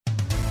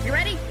You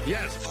ready?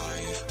 Yes. 5,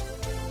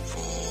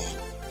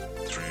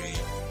 4, 3,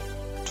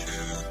 2,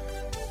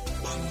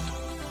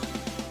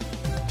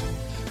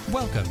 1.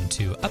 Welcome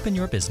to Up in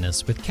Your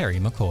Business with Carrie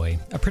McCoy,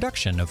 a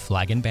production of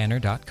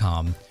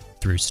flagandbanner.com.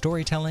 Through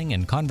storytelling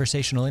and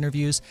conversational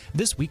interviews,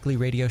 this weekly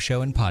radio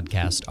show and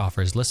podcast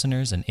offers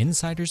listeners an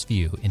insider's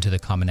view into the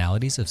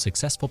commonalities of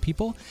successful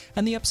people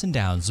and the ups and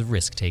downs of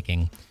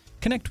risk-taking.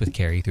 Connect with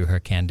Carrie through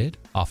her candid,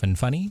 often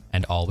funny,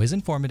 and always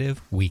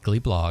informative weekly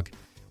blog,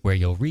 where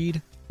you'll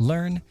read,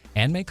 learn,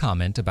 and may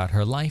comment about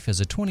her life as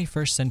a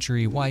 21st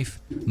century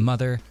wife,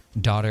 mother,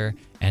 daughter,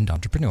 and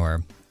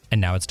entrepreneur. And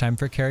now it's time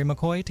for Carrie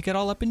McCoy to get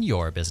all up in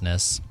your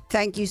business.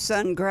 Thank you,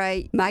 Son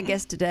Gray. My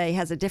guest today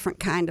has a different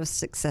kind of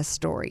success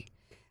story,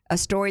 a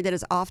story that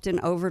is often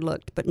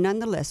overlooked, but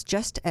nonetheless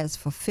just as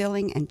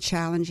fulfilling and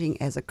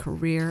challenging as a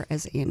career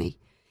as any.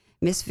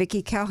 Miss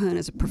Vicki Calhoun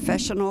is a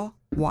professional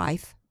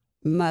wife,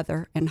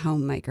 mother, and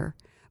homemaker.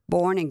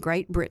 Born in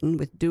Great Britain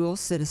with dual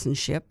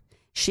citizenship,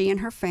 she and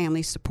her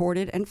family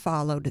supported and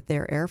followed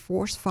their Air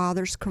Force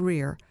father's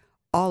career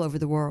all over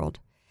the world.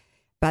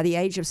 By the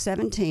age of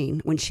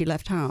 17, when she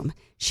left home,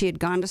 she had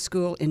gone to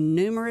school in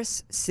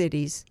numerous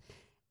cities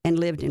and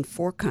lived in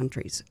 4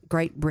 countries,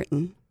 Great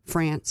Britain,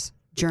 France,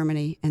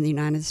 Germany, and the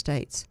United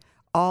States,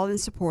 all in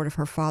support of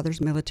her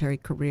father's military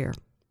career.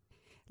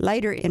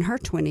 Later, in her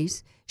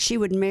 20s, she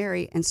would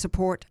marry and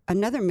support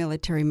another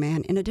military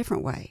man in a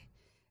different way.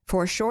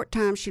 For a short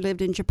time, she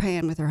lived in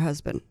Japan with her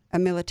husband, a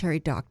military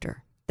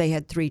doctor. They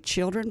had 3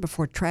 children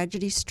before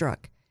tragedy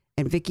struck,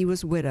 and Vicki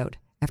was widowed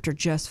after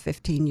just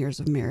 15 years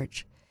of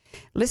marriage.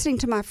 Listening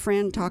to my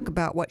friend talk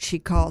about what she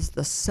calls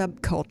the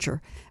subculture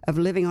of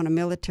living on a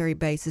military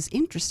base is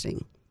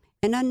interesting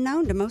and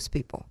unknown to most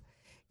people.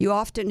 You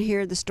often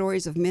hear the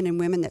stories of men and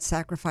women that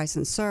sacrifice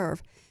and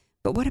serve,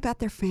 but what about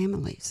their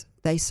families?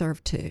 They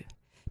serve too.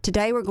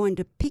 Today we're going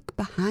to peek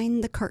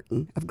behind the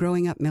curtain of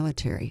growing up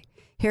military,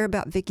 hear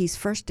about Vicki's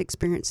first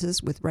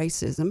experiences with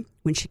racism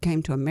when she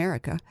came to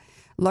America,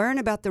 learn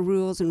about the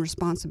rules and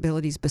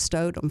responsibilities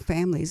bestowed on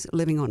families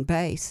living on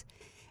base,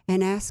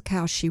 and ask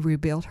how she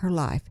rebuilt her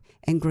life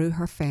and grew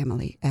her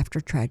family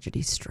after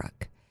tragedy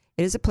struck.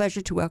 It is a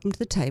pleasure to welcome to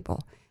the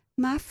table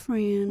my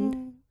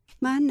friend,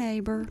 my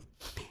neighbor,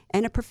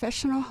 and a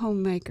professional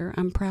homemaker,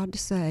 I'm proud to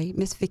say,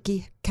 Miss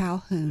Vicki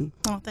Calhoun.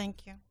 Oh,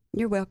 thank you.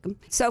 You're welcome.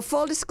 So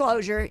full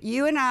disclosure,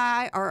 you and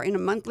I are in a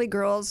monthly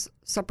girls'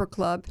 supper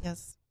club.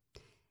 Yes.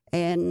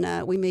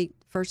 And we meet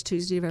first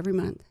Tuesday of every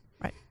month.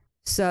 Right.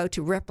 So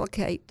to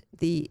replicate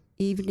the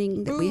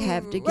evening that we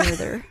have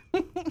together,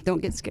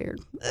 don't get scared.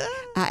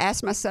 I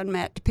asked my son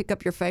Matt to pick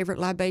up your favorite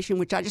libation,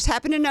 which I just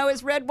happen to know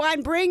is red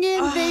wine. Bring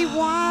in the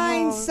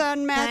wine,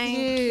 son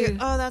Matthew. Thank you.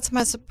 Oh, that's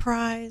my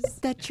surprise.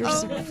 That's your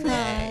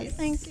surprise.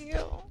 Thank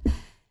you.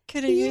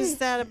 Could have used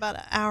that about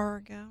an hour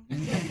ago.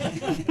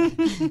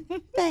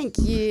 Thank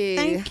you.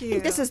 Thank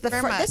you. This is the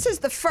very much. This is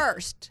the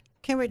first.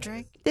 Can we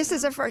drink? This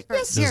is a first.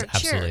 Yes. This is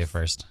absolutely a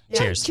first. Yeah.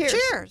 Cheers. Cheers.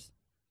 Cheers.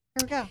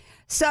 Here we go.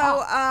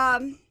 So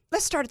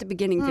let's start at the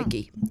beginning,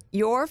 Vicki.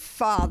 Your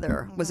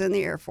father was in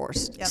the Air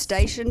Force, Yes.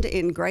 stationed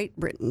in Great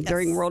Britain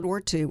during World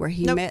War II, where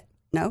he Nope. met.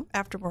 No?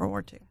 After World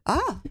War II.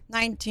 Ah,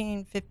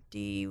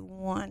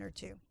 1951 or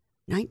 2.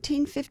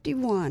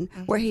 1951,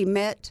 where he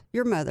met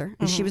your mother,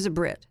 and she was a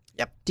Brit.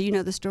 Yep. Do you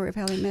know the story of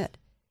how they met?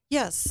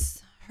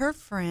 Yes. Her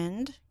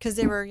friend, because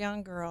they were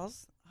young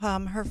girls,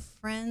 her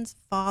friend's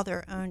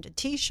father owned a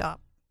tea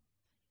shop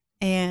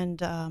and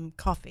tea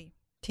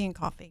and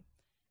coffee.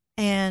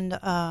 And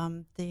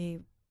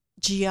the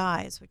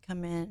GIs would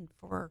come in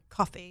for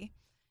coffee.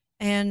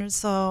 And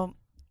so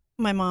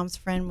my mom's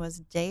friend was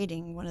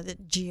dating one of the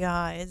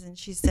GIs, and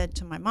she said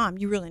to my mom,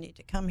 "You really need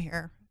to come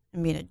here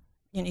and meet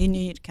you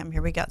need to come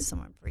here. We got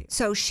someone for you."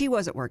 So she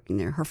wasn't working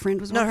there. Her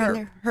friend was working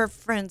there? Her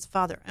friend's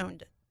father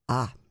owned it.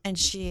 Ah, And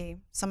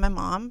so my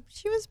mom,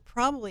 she was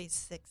probably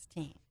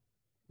 16.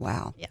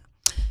 wow. Yeah.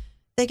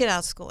 They get out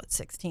of school at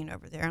 16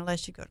 over there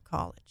unless you go to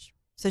college.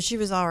 So she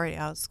was already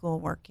out of school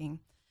working.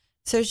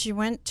 So she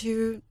went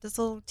to this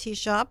little tea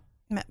shop,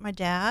 met my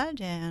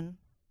dad, and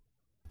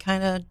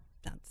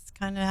that's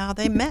kind of how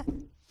they met.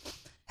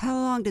 How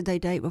long did they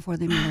date before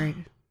they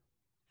married?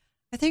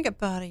 I think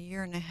about a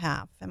year and a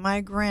half. And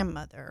my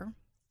grandmother,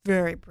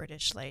 very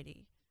British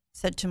lady,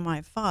 said to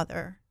my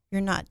father,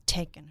 "You're not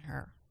taking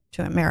her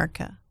to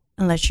America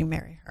unless you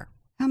marry her."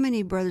 How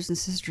many brothers and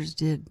sisters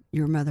did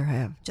your mother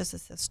have? Just a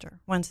sister,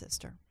 one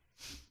sister.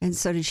 And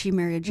so did she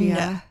marry a GI?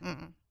 No.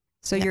 Mm-mm.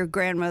 So No. your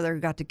grandmother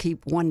got to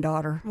keep one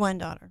daughter. One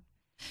daughter.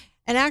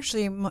 And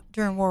actually,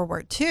 during World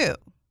War II,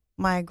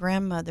 my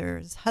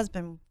grandmother's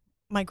husband,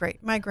 my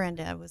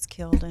granddad was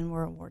killed in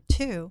World War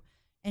II,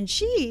 and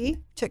she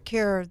took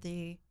care of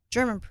the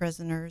German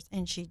prisoners,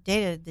 and she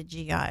dated the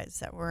GIs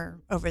that were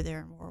over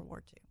there in World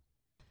War II.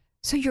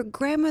 So your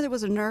grandmother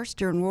was a nurse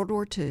during World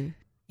War II,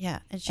 Yeah.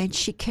 and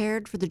she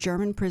cared for the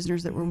German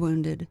prisoners that were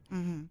wounded,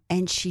 Mm-hmm.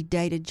 and she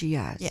dated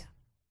GIs. Yeah.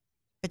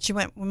 But she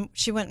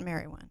wouldn't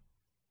marry one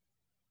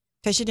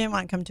because she didn't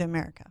want to come to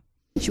America.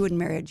 She wouldn't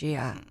marry a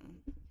GI.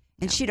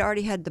 And she'd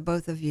already had the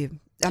both of you.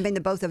 I mean,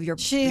 the both of your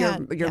She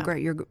had, your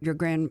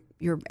yeah.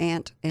 your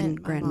aunt and my mom.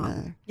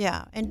 grandmother.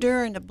 Yeah, and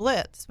during the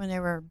Blitz when they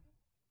were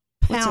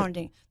What's a-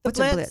 pounding. What's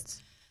a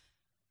blitz?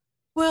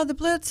 Well, the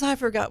Blitz, I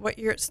forgot what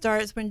year it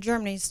started. It's when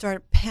Germany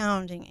started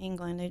pounding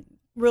England. They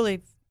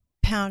really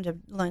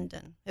pounded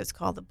London. It was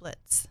called the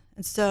Blitz.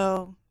 And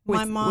so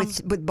my mom,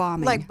 with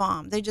bombing. like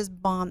bomb, they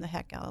just bombed the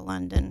heck out of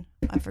London.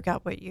 I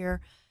forgot what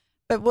year.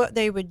 But what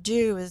they would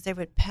do is they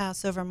would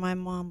pass over. My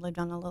mom lived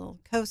on a little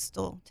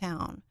coastal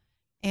town.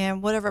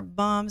 And whatever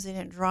bombs they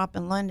didn't drop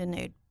in London,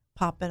 they'd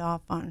pop it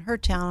off on her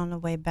town on the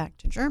way back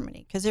to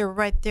Germany because they were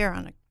right there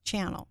on a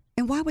channel.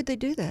 And why would they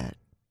do that?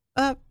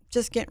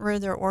 Just getting rid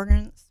of their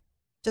ordnance.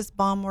 Just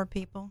bomb more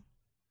people.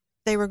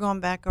 They were going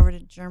back over to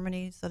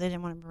Germany, so they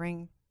didn't want to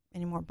bring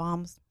any more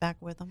bombs back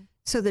with them.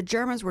 So the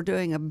Germans were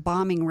doing a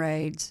bombing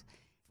raids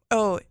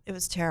Oh, it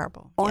was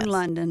terrible. on Yes.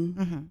 London,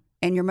 hmm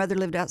and your mother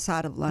lived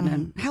outside of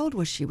London. How old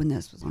was she when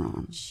this was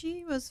on?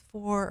 She was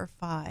 4 or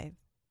 5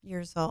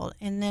 years old.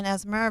 And then,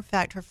 as a matter of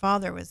fact, her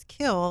father was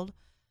killed.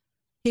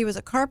 He was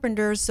a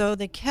carpenter, so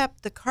they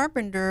kept the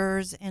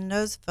carpenters and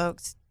those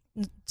folks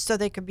so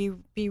they could be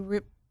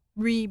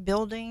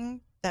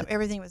rebuilding. That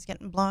everything was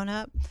getting blown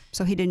up.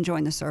 So he didn't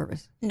join the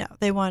service No,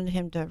 they wanted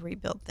him to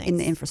rebuild things. in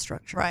the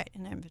infrastructure. Right.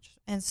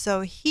 And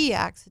so he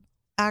actually,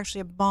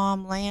 a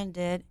bomb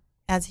landed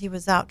as he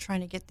was out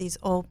trying to get these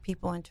old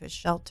people into a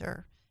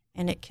shelter,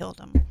 and it killed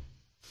him.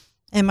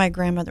 And my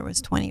grandmother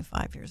was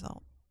 25 years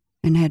old.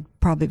 And had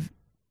probably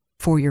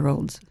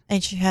 4-year-olds.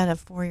 And she had a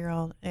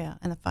 4-year-old, and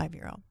a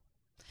 5-year-old.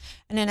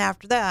 And then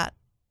after that,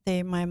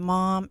 my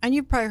mom, and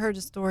you've probably heard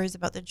the stories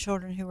about the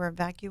children who were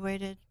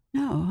evacuated.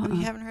 No.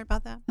 You haven't heard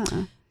about that?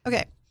 Uh-uh.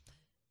 Okay.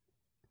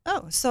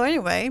 Oh, so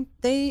anyway,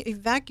 they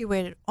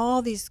evacuated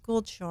all these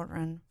school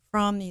children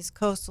from these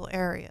coastal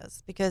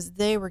areas because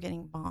they were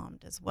getting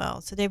bombed as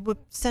well. So they would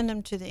send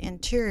them to the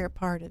interior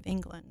part of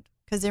England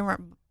because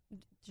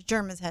the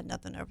Germans had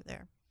nothing over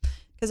there.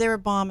 Because they were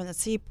bombing the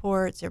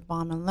seaports, they were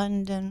bombing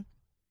London.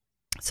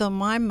 So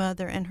my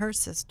mother and her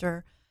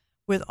sister,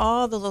 with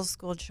all the little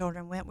school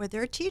children, went with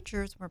their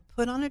teachers, were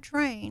put on a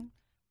train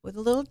with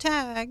a little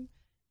tag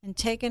and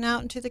taken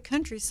out into the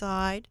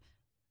countryside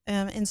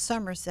in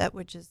Somerset,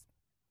 which is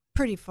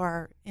pretty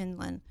far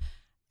inland,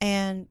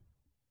 and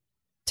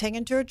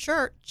taken to a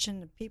church,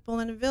 and the people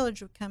in the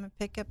village would come and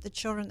pick up the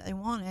children that they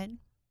wanted.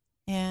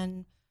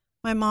 And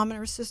my mom and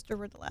her sister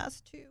were the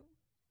last two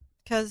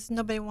because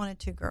nobody wanted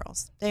 2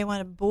 girls. They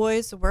wanted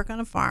boys to work on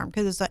a farm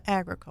because it's like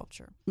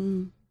agriculture.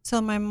 Mm. So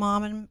my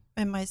mom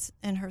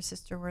and her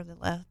sister were the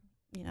last,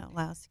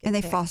 last. to get And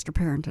they picked foster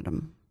parented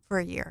them. for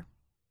a year.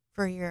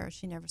 For a year,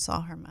 she never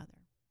saw her mother.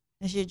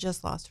 And she had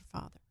just lost her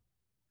father.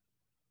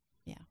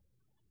 Yeah.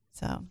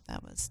 So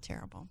that was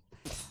terrible.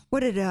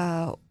 What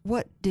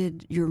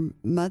did your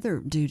mother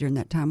do during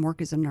that time? Work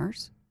as a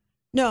nurse?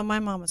 No, my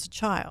mom was a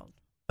child.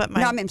 But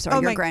I'm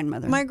sorry, your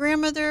grandmother. My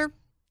grandmother,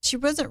 she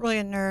wasn't really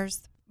a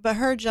nurse, but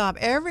her job,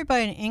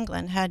 everybody in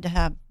England had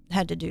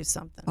to do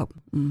something. Oh,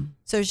 mm.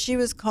 So she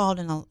was called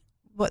in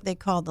what they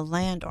called the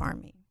land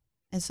army.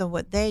 And so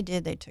what they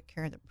did, they took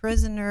care of the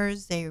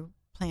prisoners, they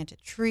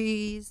planted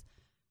trees,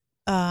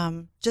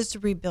 just to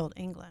rebuild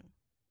England.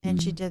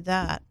 And she did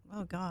that,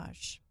 oh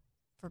gosh,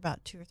 for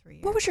about 2 or 3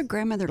 years. What was your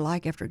grandmother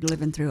like after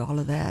living through all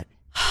of that?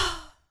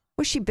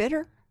 Was she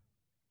bitter?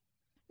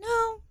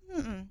 No,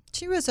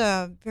 she was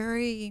a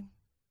very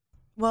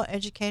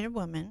well-educated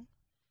woman.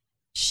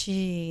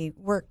 She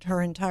worked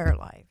her entire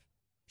life.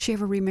 She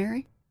ever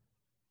remarry?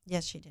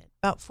 Yes, she did.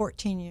 About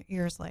 14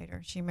 years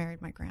later, she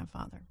married my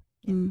grandfather,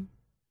 Mm.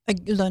 a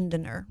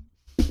Londoner.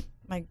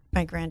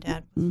 My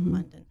granddad was from Mhm.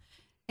 London.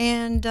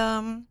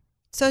 And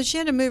so she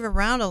had to move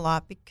around a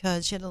lot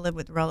because she had to live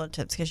with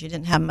relatives because she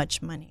didn't have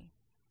much money.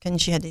 And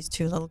she had these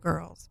 2 little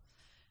girls.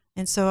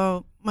 And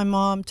so my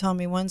mom told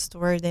me one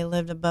story. They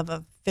lived above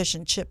a fish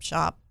and chip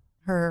shop.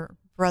 Her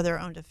brother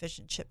owned a fish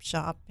and chip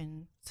shop.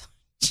 And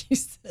she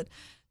said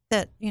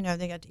that,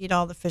 they got to eat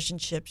all the fish and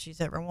chips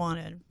she's ever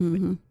wanted.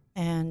 Mm-hmm.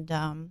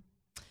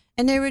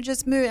 And they would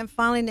just move. And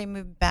finally they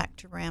moved back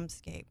to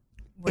Ramsgate,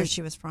 where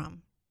she was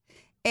from.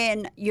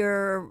 And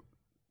your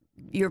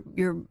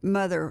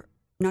mother,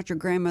 not your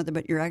grandmother,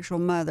 but your actual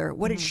mother,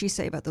 what did she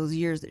say about those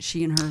years that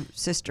she and her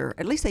sister,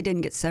 at least they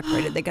didn't get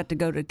separated, they got to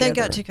go together? They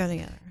got to go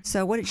together.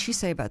 So what did she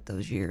say about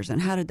those years,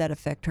 and how did that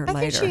affect her I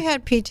later? think she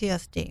had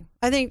PTSD.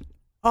 I think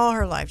all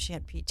her life she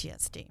had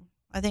PTSD.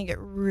 I think it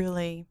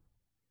really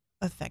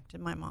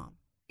affected my mom.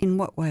 In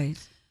what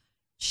ways?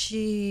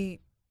 She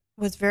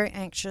was very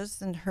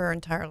anxious in her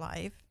entire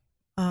life.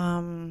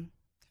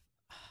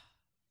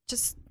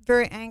 Just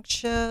very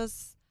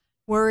anxious,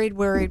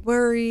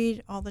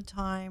 worried all the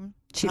time.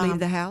 She leave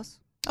the house?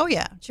 Oh,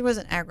 yeah. She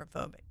wasn't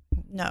agoraphobic.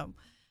 No.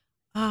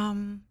 I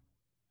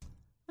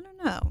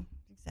don't know.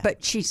 Exactly.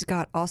 But she's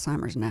got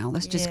Alzheimer's now.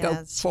 Let's just go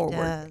Yes, she forward.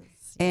 does.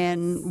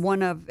 And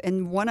one of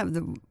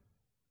the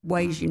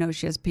ways she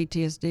has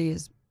PTSD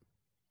is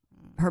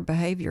her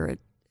behavior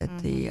at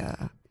the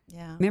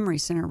Yeah. memory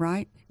center,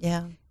 right?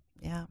 Yeah.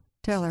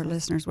 Tell our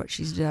listeners what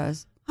she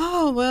does.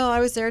 Oh, well,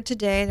 I was there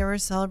today. They were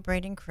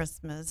celebrating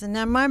Christmas. And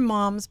now my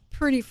mom's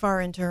pretty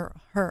far into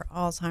her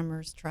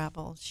Alzheimer's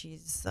travel.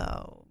 She's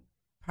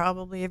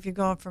probably, if you're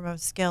going from a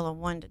scale of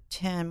 1 to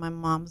 10, my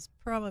mom's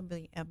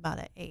probably about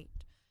an 8.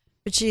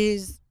 But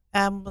she's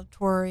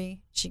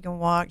ambulatory. She can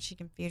walk. She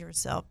can feed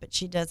herself. But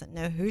she doesn't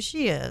know who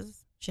she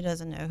is. She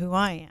doesn't know who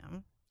I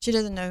am. She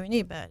doesn't know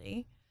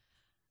anybody.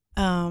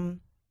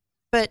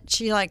 But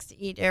she likes to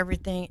eat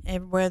everything,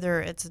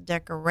 whether it's a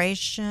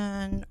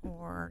decoration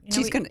or...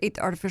 She's going to eat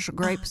the artificial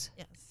grapes?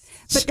 Yes.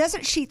 But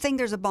doesn't she think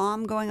there's a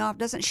bomb going off?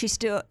 Doesn't she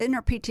still... Isn't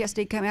her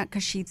PTSD come out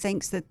because she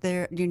thinks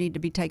that you need to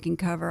be taking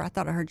cover? I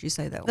thought I heard you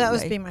say that one That day.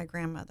 would be my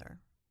grandmother.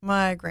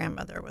 My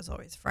grandmother was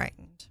always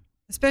frightened.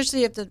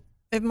 Especially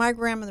if my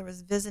grandmother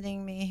was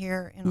visiting me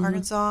here in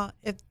Arkansas,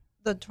 if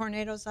the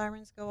tornado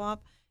sirens go off,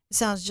 it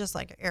sounds just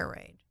like an air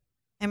raid.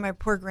 And my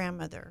poor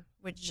grandmother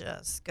would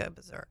just go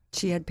berserk.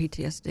 She had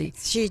PTSD.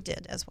 She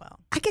did as well.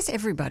 I guess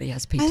everybody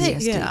has PTSD. I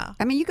think, yeah.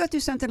 I mean, you go through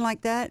something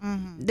like that,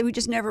 that we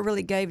just never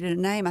really gave it a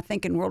name. I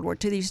think in World War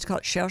II, they used to call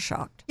it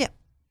shell-shocked. Yeah.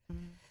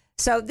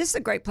 So this is a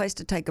great place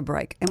to take a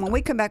break. And when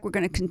we come back, we're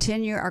going to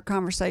continue our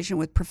conversation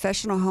with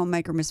professional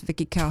homemaker Miss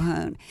Vicki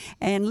Calhoun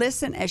and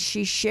listen as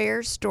she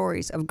shares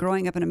stories of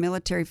growing up in a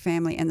military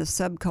family and the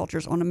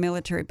subcultures on a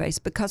military base,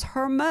 because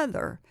her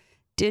mother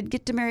did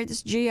get to marry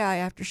this GI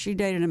after she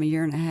dated him a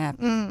year and a half.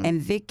 And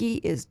Vicki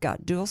is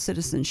got dual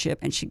citizenship,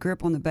 and she grew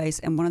up on the base.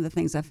 And one of the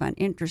things I find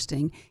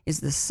interesting is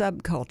the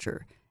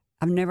subculture.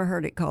 I've never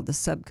heard it called the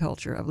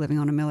subculture of living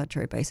on a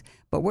military base.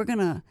 But we're going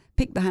to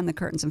peek behind the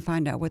curtains and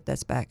find out what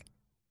that's back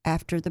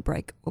after the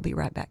break. We'll be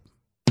right back.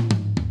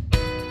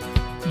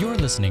 You're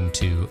listening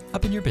to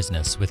Up in Your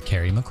Business with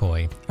Carrie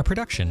McCoy, a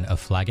production of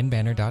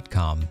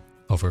flagandbanner.com.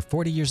 Over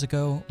 40 years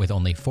ago, with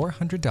only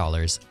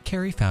 $400,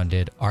 Carrie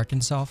founded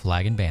Arkansas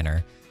Flag and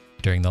Banner.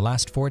 During the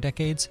last 4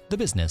 decades, the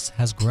business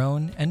has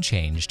grown and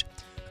changed.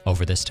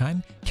 Over this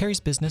time, Carrie's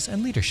business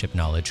and leadership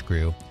knowledge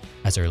grew.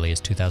 As early as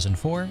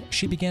 2004,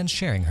 she began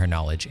sharing her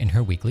knowledge in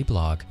her weekly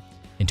blog.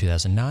 In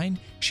 2009,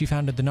 she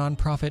founded the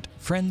nonprofit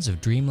Friends of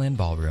Dreamland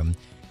Ballroom,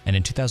 and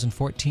in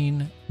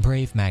 2014,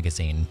 Brave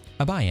Magazine,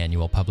 a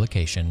biannual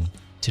publication.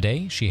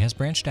 Today, she has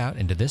branched out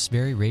into this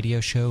very radio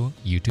show,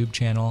 YouTube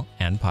channel,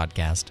 and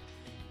podcast.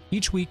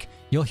 Each week,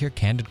 you'll hear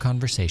candid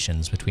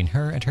conversations between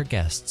her and her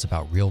guests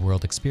about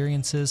real-world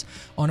experiences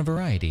on a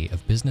variety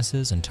of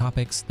businesses and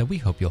topics that we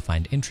hope you'll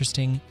find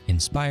interesting,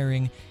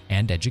 inspiring,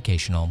 and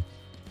educational.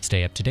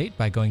 Stay up to date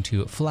by going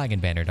to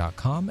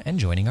flagandbanner.com and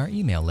joining our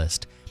email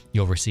list.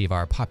 You'll receive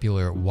our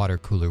popular Water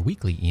Cooler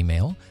Weekly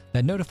email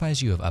that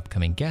notifies you of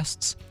upcoming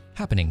guests,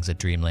 happenings at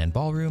Dreamland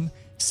Ballroom,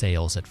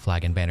 sales at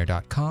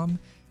flagandbanner.com,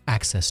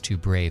 access to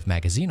Brave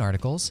magazine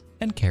articles,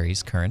 and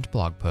Carrie's current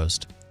blog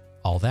post.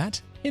 All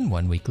that in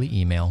one weekly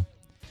email.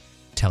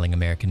 Telling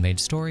American-made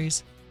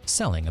stories,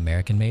 selling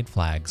American-made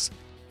flags.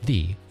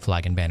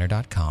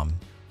 TheFlagandBanner.com.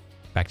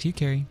 Back to you,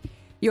 Carrie.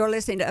 You're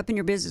listening to Up in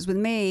Your Business with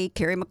me,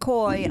 Carrie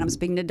McCoy, and I'm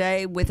speaking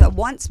today with a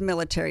once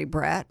military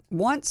brat,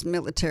 once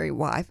military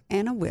wife,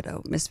 and a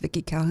widow, Miss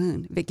Vicki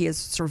Calhoun. Vicki is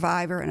a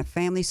survivor and a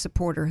family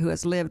supporter who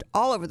has lived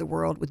all over the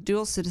world with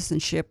dual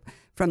citizenship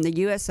from the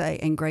USA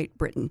and Great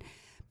Britain.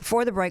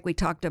 Before the break, we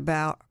talked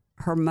about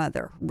her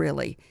mother,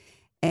 really,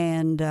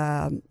 and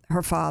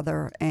her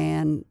father,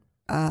 and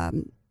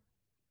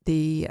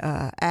the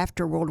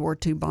after World War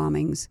II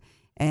bombings,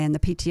 and the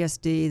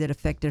PTSD that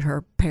affected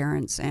her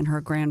parents and her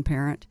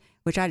grandparent,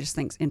 which I just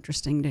think is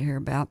interesting to hear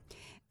about.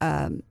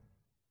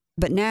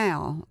 But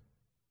now,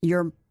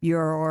 your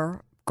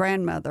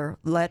grandmother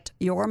let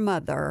your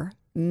mother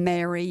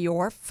marry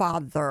your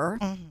father,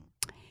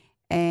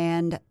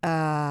 and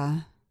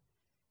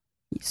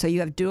so you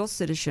have dual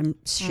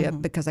citizenship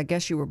because I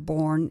guess you were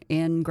born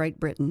in Great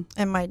Britain.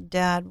 And my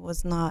dad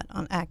was not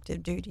on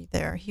active duty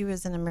there. He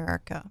was in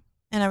America.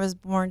 And I was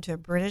born to a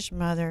British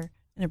mother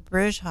in a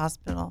British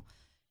hospital.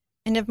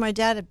 And if my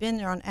dad had been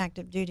there on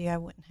active duty, I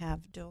wouldn't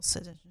have dual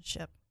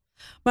citizenship.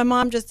 My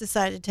mom just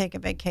decided to take a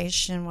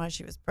vacation while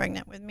she was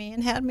pregnant with me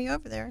and had me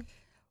over there.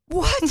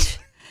 What?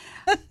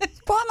 Well,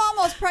 I'm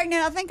almost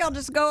pregnant. I think I'll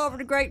just go over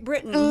to Great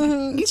Britain.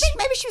 You think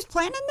maybe she was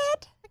planning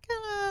that? I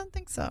kind of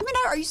think so. I mean,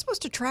 are you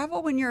supposed to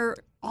travel when you're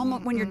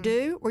almost when you're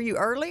due? Were you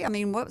early? I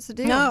mean, what was the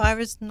deal? No, I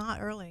was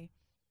not early.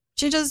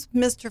 She just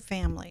missed her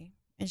family,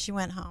 and she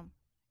went home.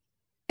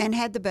 And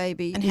had the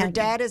baby. And your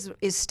dad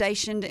is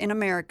stationed in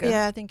America.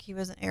 Yeah, I think he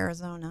was in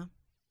Arizona.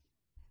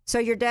 So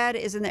your dad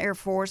is in the Air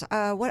Force.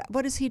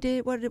 What does he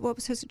do? What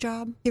was his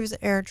job? He was an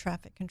air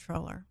traffic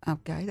controller.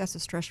 Okay, that's a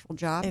stressful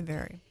job.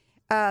 Very.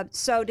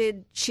 So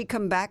did she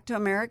come back to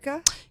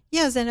America?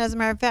 Yes, and as a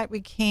matter of fact,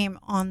 we came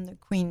on the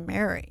Queen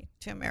Mary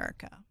to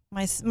America.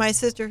 My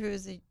sister, who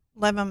is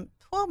 12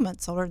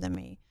 months older than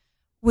me,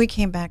 we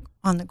came back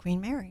on the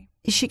Queen Mary.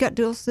 Is she got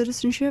dual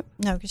citizenship?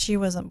 No, because she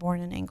wasn't born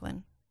in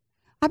England.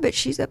 I bet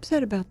she's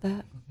upset about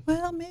that.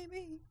 Well,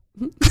 maybe.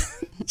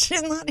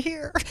 She's not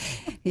here.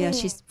 Yeah,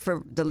 she's,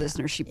 for the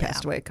listeners, she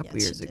passed away a couple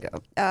years ago.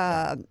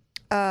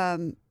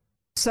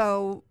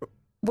 So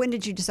when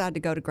did you decide to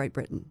go to Great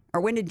Britain?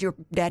 Or when did your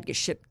dad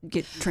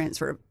get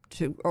transferred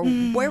to, or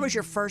where was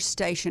your first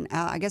station?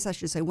 I guess I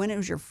should say, when it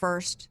was your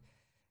first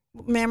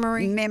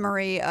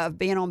memory of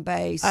being on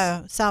base?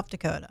 South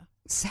Dakota.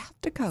 South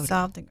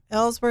Dakota.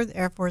 Ellsworth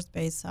Air Force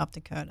Base, South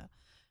Dakota.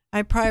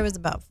 I probably was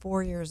about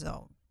 4 years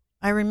old.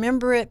 I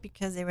remember it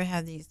because they would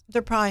have these,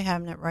 they're probably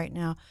having it right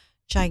now,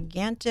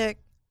 gigantic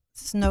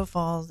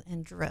snowfalls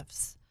and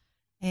drifts.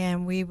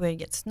 And we would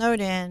get snowed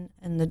in,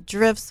 and the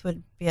drifts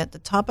would be at the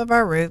top of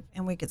our roof,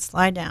 and we could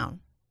slide down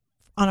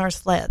on our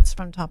sleds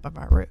from top of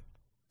our roof.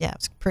 Yeah, it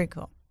was pretty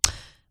cool.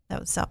 That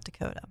was South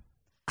Dakota.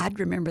 I'd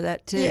remember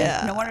that too.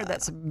 Yeah. No wonder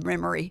that's a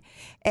memory.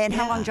 And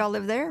how long did y'all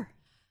live there?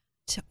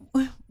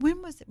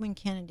 When was it when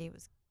Kennedy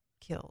was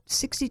killed?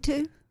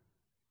 62?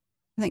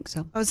 I think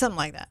so. Oh, something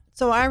like that.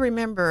 So I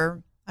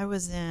remember I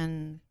was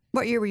in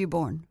What year were you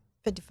born?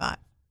 55.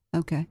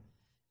 Okay.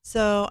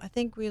 So I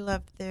think we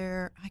left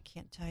there, I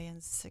can't tell you,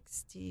 in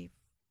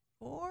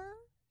 64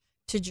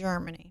 to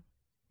Germany.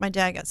 My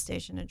dad got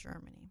stationed in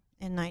Germany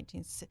in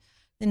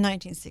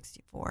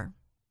 1964.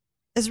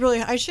 It's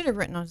really, I should have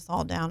written this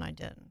all down. I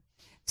didn't.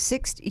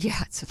 60,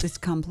 yeah, it's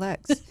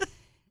complex.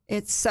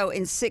 It's so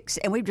in six,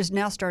 and we've just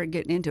now started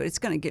getting into it. It's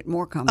going to get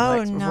more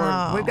complex. Oh,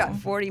 no. We've got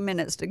 40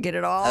 minutes to get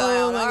it all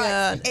Oh, out. my All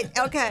right.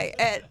 God.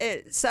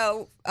 Okay.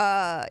 So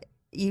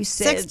you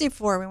said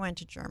 64, we went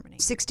to Germany.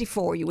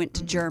 64, you went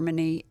to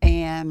Germany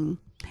and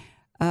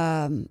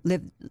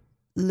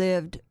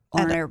lived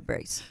on an air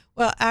base.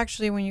 Well,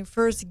 actually, when you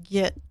first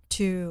get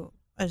to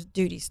a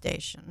duty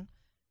station,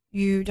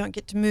 you don't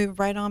get to move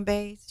right on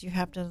base. You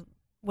have to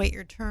wait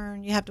your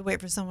turn. You have to wait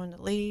for someone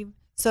to leave.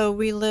 So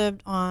we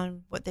lived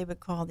on what they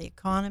would call the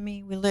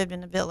economy. We lived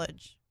in a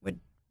village with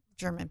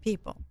German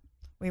people.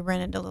 We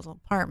rented a little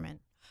apartment.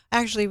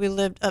 Actually, we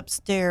lived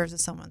upstairs of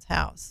someone's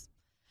house.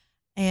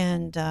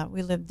 And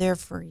we lived there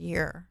for a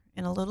year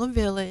in a little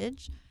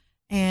village.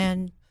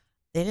 And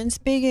they didn't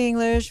speak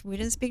English. We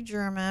didn't speak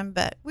German.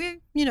 But we,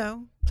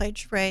 played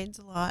charades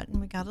a lot.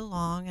 And we got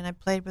along. And I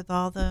played with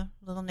all the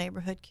little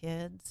neighborhood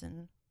kids.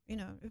 And, it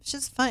was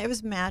just fun. It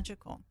was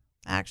magical,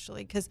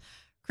 actually, because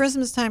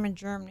Christmas time in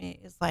Germany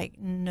is like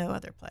no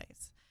other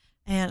place.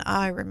 And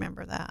I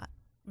remember that,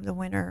 the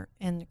winter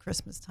and the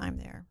Christmas time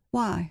there.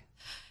 Why?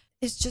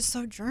 It's just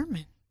so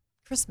German,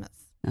 Christmas.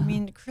 Uh-huh. I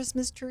mean, the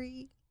Christmas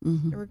tree,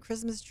 Mm-hmm. there were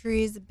Christmas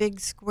trees, the big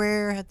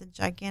square had the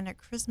gigantic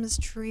Christmas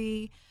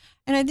tree.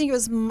 And I think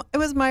it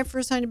was my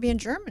first time to be in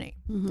Germany,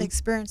 to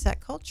experience that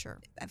culture.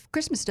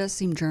 Christmas does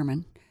seem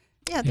German.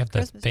 Yeah, You have the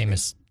Christmas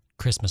famous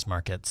Christmas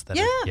markets that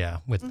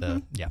with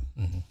the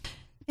tree.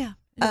 Yeah.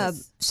 it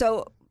was-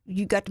 So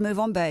you got to move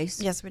on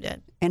base. yes, we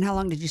did. And how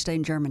long did you stay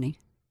in Germany?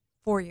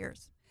 4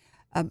 years.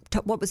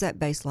 What was that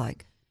base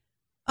like?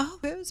 Oh,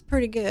 it was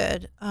pretty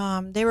good.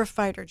 They were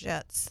fighter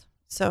jets.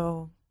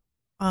 So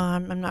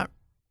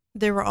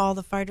they were all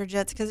the fighter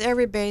jets because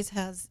every base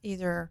has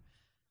either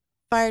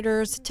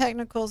fighters,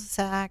 technicals,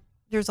 SAC.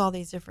 There's all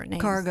these different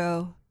names.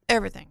 Cargo.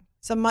 Everything.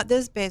 So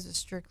this base was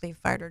strictly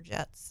fighter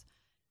jets.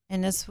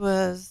 And this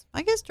was,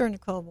 I guess, during the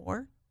Cold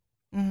War.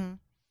 Mm-hmm.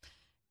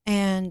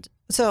 And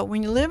so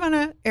when you live on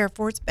an Air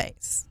Force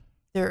base,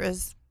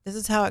 this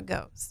is how it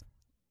goes.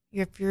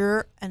 If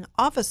you're an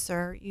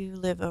officer, you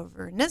live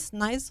over in this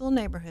nice little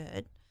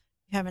neighborhood.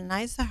 You have a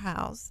nicer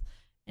house.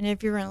 And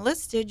if you're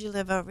enlisted, you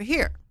live over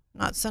here.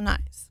 Not so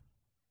nice.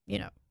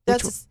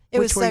 It was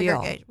which were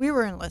y'all? segregated. We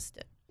were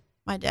enlisted.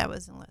 My dad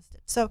was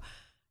enlisted. So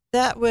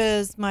that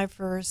was my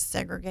first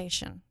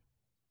segregation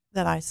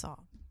that I saw.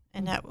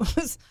 And that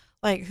was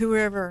like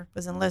whoever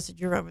was enlisted,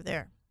 you're over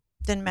there.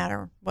 Didn't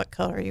matter what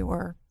color you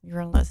were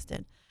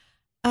enlisted.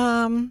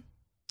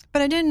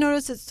 But I didn't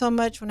notice it so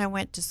much when I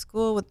went to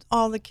school with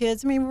all the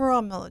kids. I mean, we're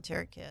all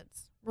military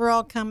kids. We're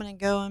all coming and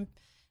going.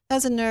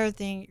 That's another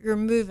thing. You're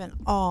moving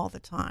all the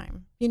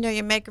time. You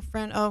make a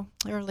friend. Oh,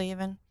 they're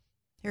leaving.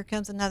 Here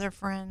comes another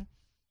friend.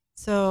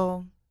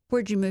 So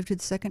Where'd you move to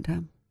the second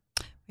time?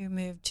 we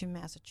moved to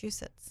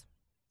Massachusetts.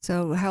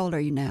 So how old are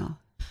you now?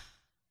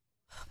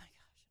 Oh, my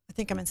gosh. I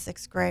think I'm in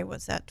 6th grade.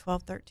 What's that,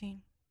 12,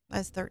 13? I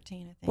was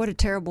 13, I think. What a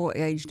terrible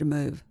age to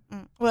move.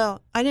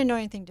 Well, I didn't know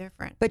anything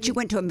different. But you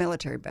went to a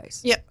military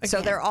base. Yep. So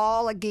again. they're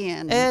all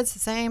again. It's the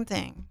same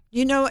thing.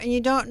 And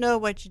you don't know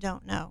what you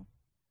don't know.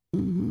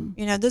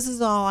 Mm-hmm. This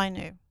is all I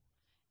knew.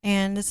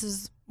 And this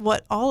is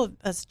what all of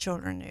us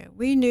children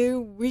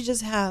knew. We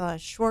just had a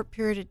short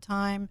period of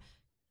time.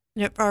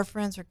 Our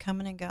friends are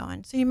coming and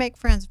going. So you make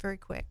friends very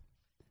quick.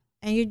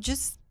 And you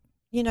just,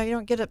 you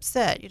don't get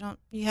upset.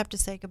 You have to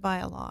say goodbye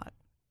a lot.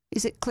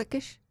 Is it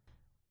cliquish?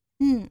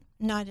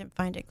 No, I didn't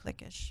find it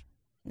cliquish.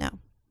 No.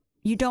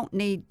 You don't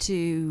need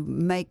to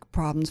make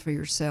problems for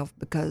yourself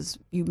because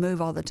you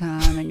move all the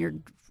time and you're,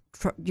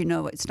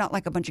 it's not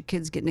like a bunch of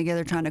kids getting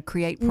together trying to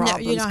create No, you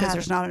problems don't because have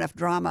there's to. not enough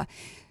drama.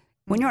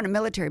 When you're on a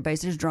military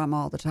base, there's drama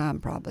all the time,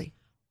 probably.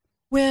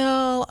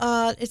 Well,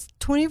 it's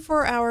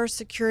 24-hour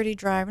security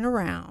driving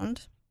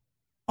around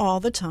all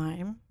the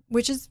time,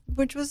 which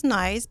was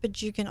nice,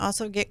 but you can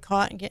also get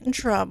caught and get in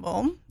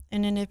trouble.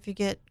 And then if you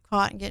get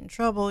caught and get in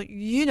trouble,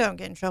 you don't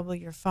get in trouble,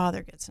 your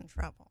father gets in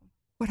trouble.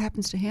 What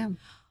happens to him?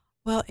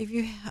 Well, if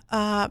you,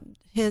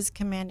 his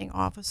commanding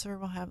officer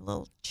will have a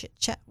little chit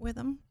chat with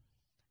him,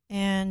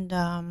 and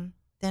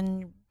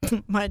then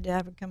my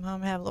dad would come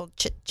home and have a little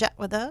chit chat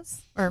with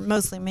us, or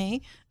mostly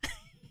me.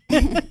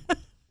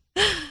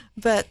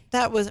 But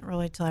that wasn't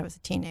really till I was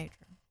a teenager.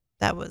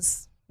 That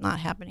was not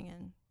happening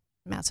in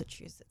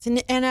Massachusetts,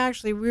 and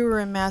actually we were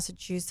in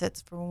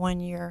Massachusetts for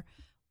 1 year,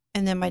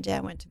 and then my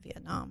dad went to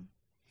Vietnam.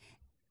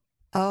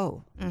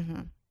 Oh.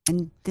 Mm-hmm.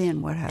 And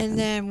then what happened? And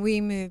then we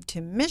moved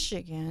to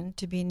Michigan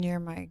to be near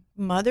my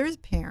mother's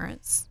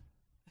parents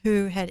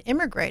who had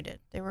immigrated.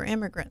 They were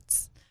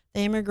immigrants.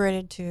 They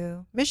immigrated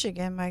to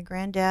Michigan. My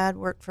granddad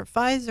worked for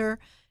Pfizer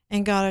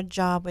and got a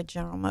job with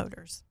General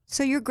Motors.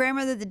 So your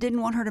grandmother that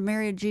didn't want her to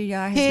marry a GI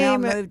has now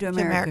moved to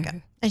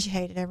America. And she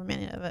hated every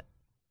minute of it.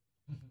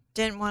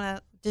 Did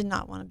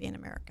not want to be in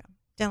America.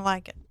 Didn't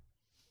like it.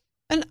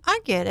 And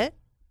I get it.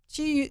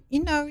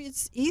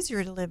 It's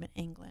easier to live in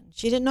England.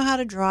 She didn't know how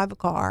to drive a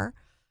car.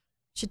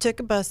 She took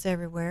a bus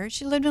everywhere.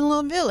 She lived in a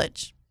little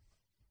village.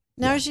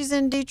 Now she's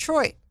in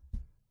Detroit.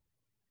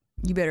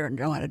 You better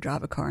know how to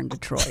drive a car in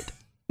Detroit.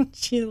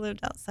 She lived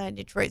outside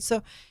Detroit.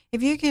 So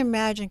if you can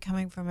imagine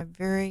coming from a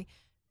very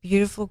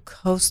beautiful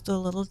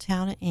coastal little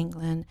town in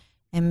England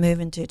and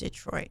moving to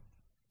Detroit,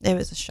 it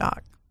was a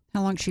shock.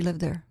 How long did she live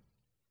there?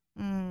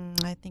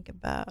 I think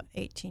about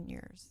 18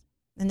 years.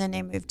 And then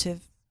they moved to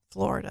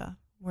Florida,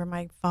 where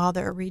my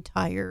father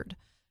retired,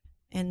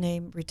 and they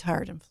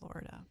retired in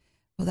Florida.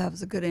 Well, that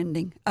was a good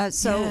ending.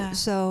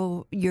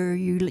 So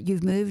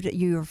you've moved.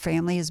 Your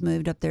family has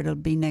moved up there to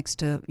be next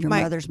to your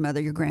mother's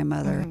mother, your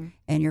grandmother,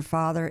 and your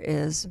father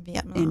is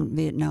in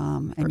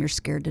Vietnam, and you're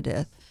scared to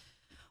death.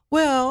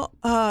 Well,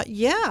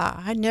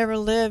 yeah, I never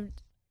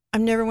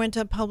went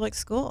to a public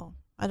school.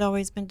 I'd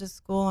always been to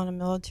school on a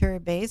military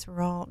base.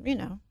 We're all,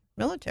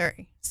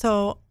 military.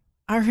 So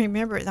I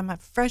remember I'm a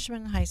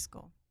freshman in high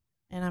school,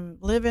 and I'm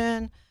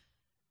living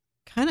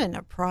kind of in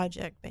a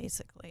project,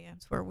 basically.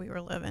 That's where we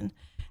were living.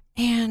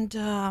 And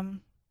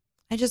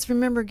I just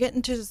remember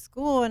getting to the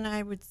school, and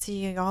I would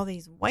see all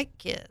these white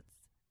kids.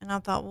 And I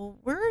thought, well,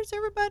 where is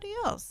everybody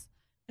else?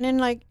 And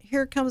then,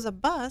 here comes a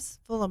bus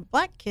full of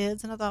black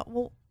kids. And I thought,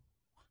 well,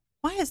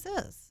 why is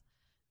this?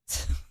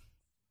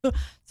 So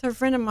a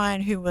friend of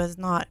mine who was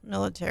not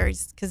military,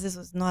 because this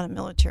was not a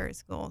military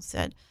school,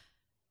 said,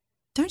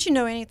 don't you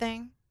know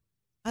anything?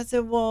 I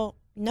said, well,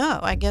 no,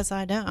 I guess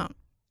I don't.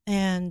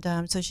 And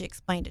so she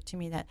explained it to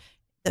me that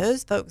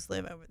those folks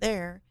live over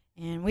there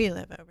and we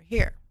live over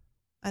here.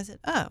 I said,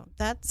 oh,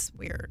 that's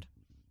weird.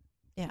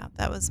 Yeah,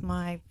 that was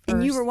my first.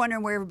 And you were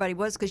wondering where everybody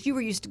was because you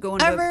were used to going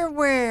to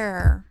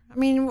everywhere. I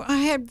mean, I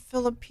had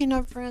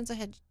Filipino friends. I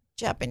had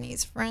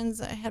Japanese friends.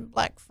 I had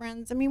black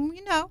friends. I mean,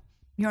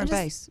 You're on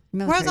base.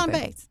 I was on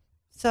base.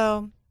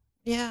 So,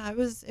 yeah, it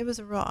was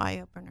a real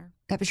eye-opener.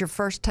 That was your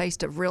first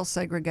taste of real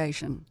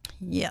segregation.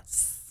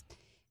 Yes.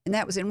 And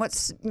that was in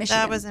Michigan?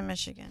 That was in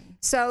Michigan.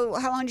 So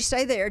how long did you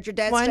stay there? Did your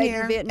dad 1 stay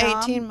year, in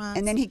Vietnam? 18 months.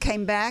 And then he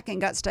came back and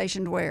got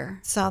stationed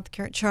where?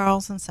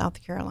 Charleston,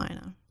 South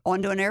Carolina.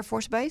 Onto an Air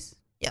Force base?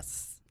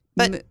 Yes.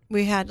 But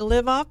we had to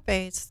live off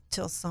base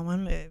till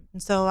someone moved.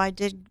 And so I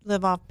did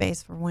live off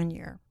base for 1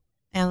 year.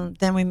 And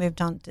then we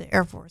moved on to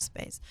Air Force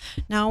Base.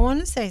 Now, I want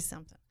to say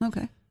something.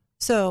 Okay.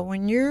 So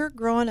when you're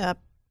growing up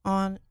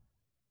in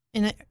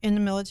a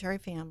military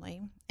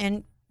family,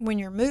 and when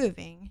you're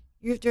moving,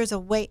 there's a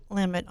weight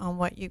limit on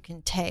what you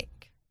can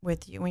take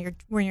with you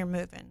when you're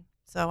moving.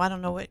 So I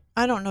don't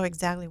know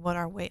exactly what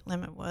our weight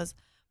limit was,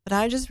 but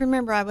I just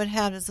remember I would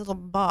have this little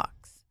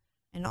box,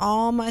 and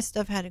all my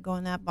stuff had to go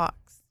in that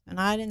box. And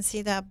I didn't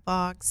see that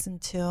box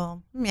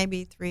until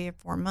maybe 3 or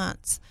 4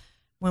 months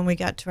when we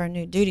got to our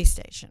new duty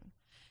station.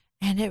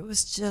 And it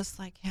was just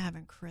like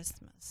having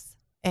Christmas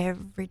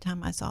every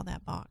time I saw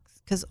that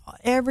box, because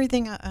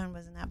everything I owned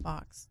was in that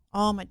box.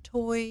 All my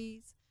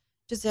toys,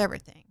 just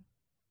everything.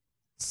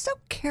 So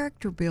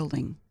character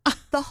building.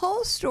 The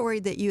whole story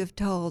that you have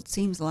told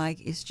seems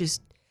like it's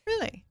just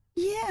really,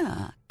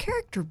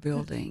 character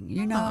building.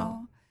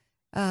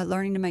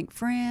 Learning to make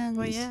friends.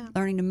 Well, yeah.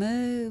 Learning to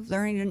move.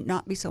 Learning to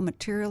not be so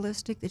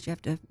materialistic that you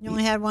have to. You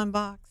only had one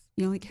box.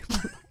 You only get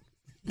one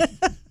box.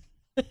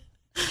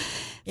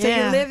 So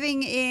you're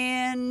living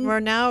in.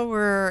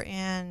 We're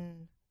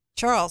in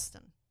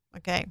Charleston.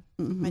 Okay,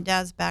 Mm-hmm. My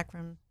dad's back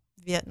from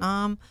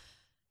Vietnam,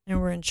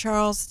 and we're in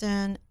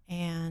Charleston,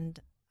 and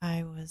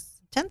I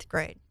was 10th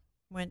grade.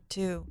 Went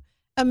to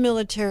a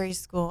military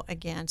school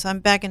again. So I'm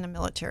back in the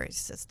military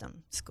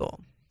system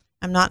school.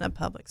 I'm not in a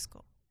public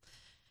school.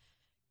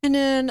 And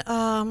then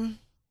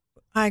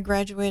I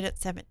graduated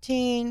at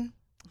 17.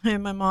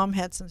 And my mom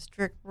had some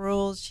strict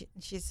rules.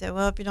 She said,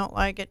 well, if you don't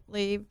like it,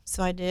 leave.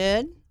 So I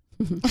did.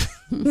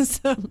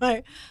 So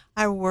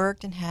I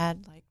worked and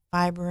had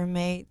 5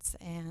 roommates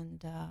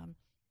and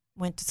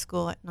went to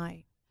school at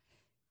night.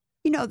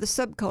 The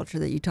subculture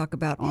that you talk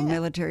about on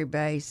military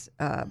base,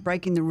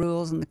 breaking the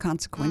rules and the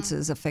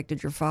consequences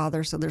affected your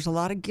father. So there's a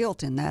lot of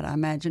guilt in that, I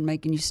imagine,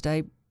 making you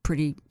stay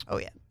pretty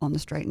on the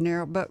straight and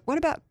narrow. But what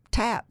about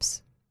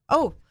taps?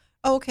 Oh,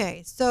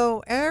 okay.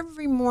 So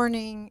every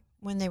morning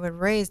when they would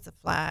raise the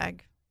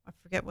flag,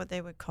 I forget what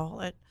they would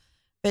call it.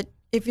 But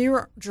if you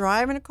were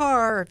driving a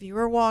car, or if you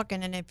were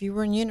walking, and if you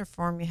were in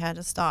uniform, you had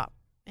to stop.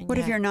 And What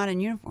if you're not in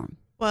uniform?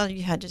 Well,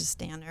 you had to just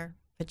stand there,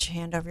 put your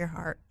hand over your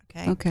heart,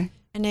 okay? Okay.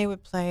 And they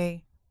would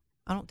play,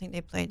 I don't think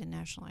they played the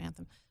national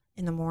anthem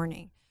in the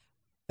morning,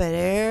 but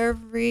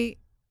every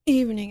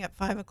evening at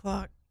 5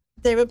 o'clock,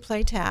 they would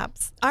play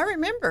taps. I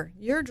remember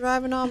you're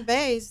driving on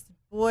base.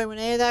 Boy, when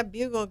any of that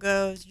bugle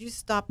goes, you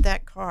stop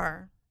that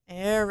car.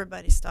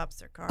 Everybody stops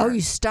their car. Oh,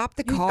 you stop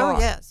the car? Oh,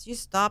 yes. You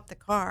stop the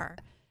car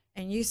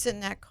and you sit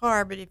in that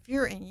car. But if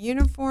you're in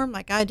uniform,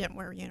 like I didn't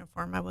wear a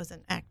uniform, I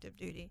wasn't active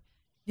duty,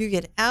 you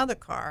get out of the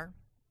car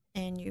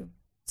and you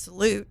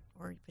salute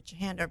or you put your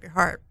hand over your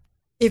heart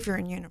if you're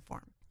in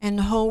uniform. And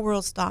the whole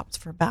world stops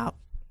for about,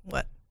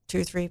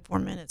 2, 3, 4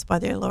 minutes while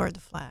they lower the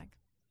flag.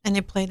 And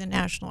they play the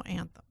national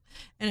anthem.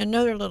 And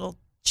another little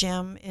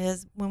gem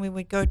is when we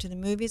would go to the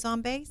movies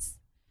on base,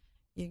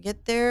 you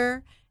get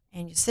there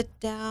and you sit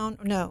down.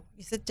 No,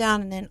 you sit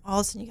down and then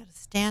all of a sudden you got to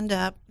stand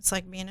up. It's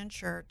like being in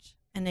church.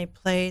 And they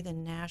play the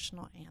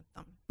national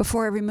anthem.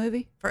 Before every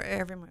movie? For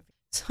every movie.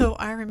 So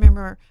I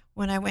remember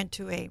when I went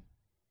to a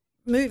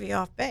movie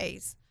off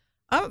base,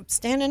 I'm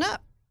standing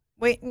up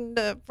waiting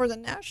for the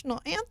national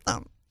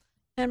anthem.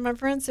 And my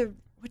friend said,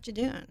 "What you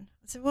doing?"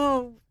 I said,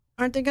 "Well,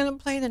 aren't they going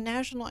to play the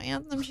national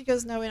anthem?" She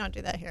goes, "No, we don't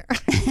do that here."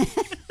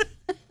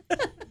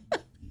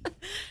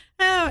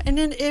 Oh, and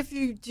then if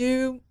you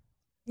do,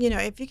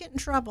 if you get in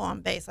trouble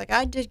on base, like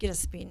I did get a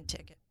speeding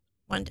ticket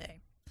one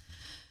day.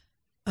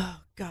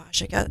 Oh,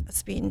 gosh, I got a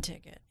speeding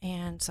ticket.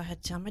 And so I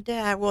had to tell my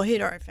dad. Well,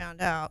 he'd already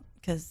found out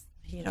because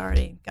he'd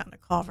already gotten a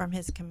call from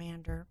his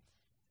commander.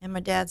 And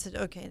my dad said,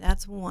 "Okay,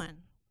 that's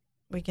one.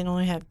 We can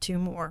only have 2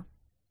 more.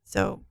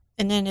 So,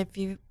 and then if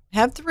you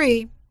have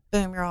 3,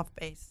 boom, you're off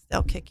base.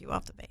 They'll kick you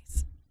off the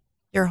base.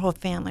 Your whole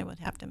family would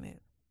have to move."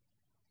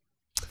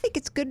 I think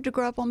it's good to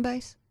grow up on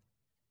base.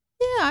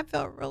 Yeah, I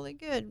felt really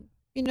good.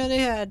 They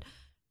had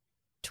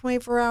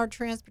 24-hour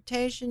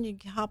transportation. You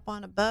could hop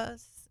on a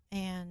bus,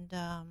 and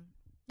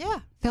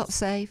yeah, Felt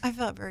safe. I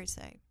felt very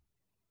safe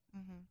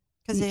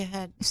because they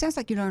had. It sounds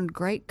like you learned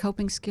great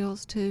coping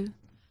skills too.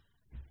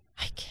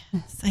 I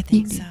guess I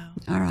think so.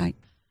 All right.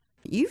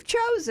 You've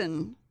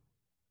chosen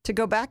to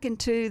go back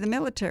into the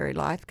military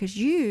life because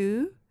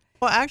you.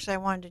 Well, actually, I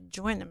wanted to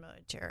join the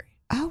military.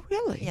 Oh,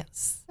 really?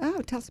 Yes.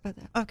 Oh, tell us about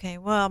that. Okay.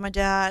 Well, my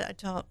dad.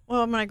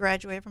 When I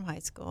graduated from high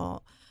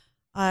school,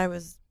 I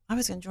was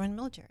going to join the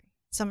military.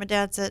 So my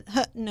dad said,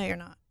 "No, you're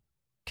not,"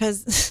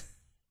 because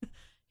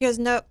he goes,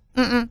 "No,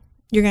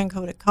 you're going to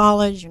go to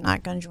college. You're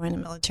not going to join the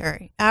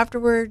military.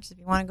 Afterwards, if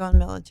you want to go in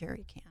the military,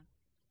 you can."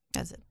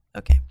 I said,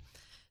 "Okay."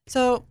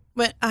 So,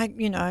 but I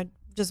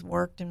just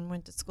worked and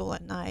went to school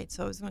at night,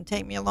 so it was going to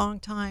take me a long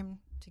time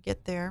to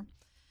get there.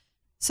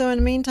 So in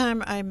the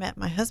meantime, I met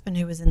my husband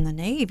who was in the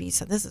Navy.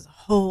 So this is a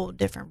whole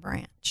different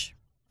branch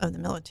of the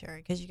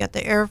military because you got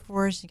the Air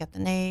Force, you got the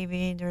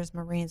Navy, there's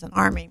Marines and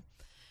Army.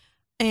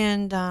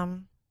 And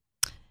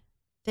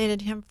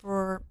dated him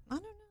for, I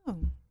don't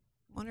know,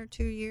 1 or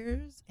 2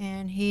 years.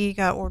 And he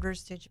got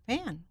orders to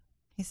Japan.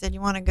 He said,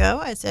 "You want to go?"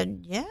 I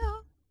said,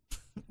 "Yeah."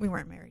 We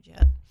weren't married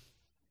yet.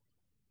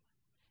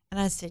 And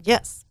I said,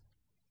 "Yes."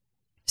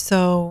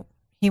 So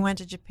he went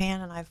to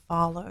Japan and I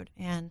followed.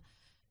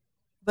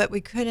 But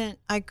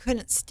I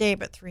couldn't stay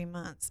but 3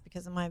 months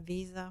because of my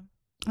visa.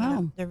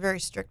 They're very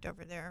strict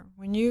over there.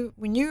 When you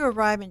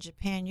arrive in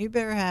Japan, you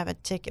better have a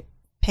ticket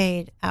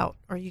paid out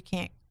or you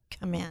can't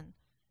come in.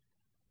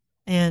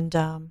 And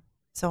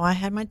so I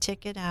had my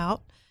ticket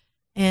out,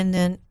 and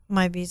then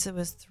my visa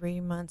was 3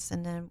 months,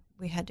 and then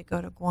we had to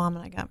go to Guam,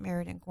 and I got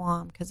married in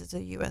Guam because it's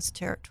a U.S.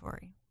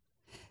 territory.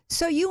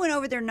 So you went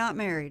over there not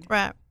married.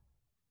 Right.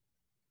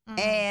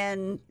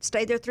 And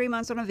stayed there 3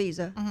 months on a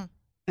visa. Mm-hmm.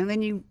 And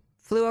then you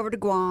flew over to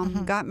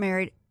Guam, got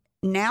married.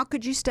 Now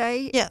could you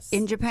stay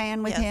in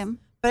Japan with him?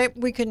 But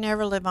we could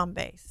never live on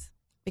base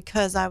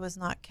because I was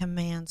not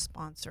command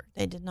sponsored.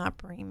 They did not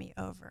bring me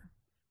over.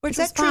 Which Is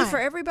that true for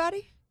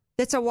everybody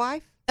that's a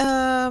wife?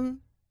 Well,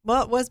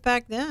 it was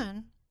back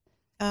then.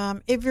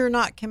 If you're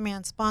not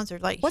command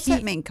sponsored, like what's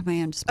that mean,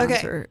 command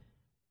sponsor?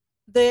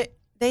 Okay.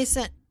 They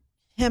sent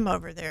him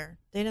over there.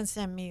 They didn't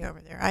send me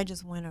over there. I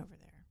just went over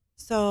there.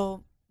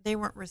 So they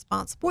weren't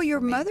responsible. Well, your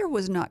for me. mother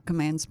was not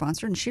command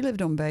sponsored, and she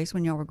lived on base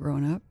when y'all were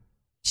growing up.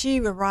 She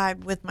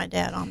arrived with my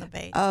dad on the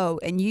base. Oh,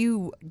 and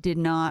you did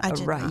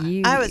not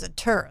arrive. I was a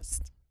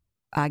tourist.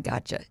 I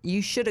gotcha.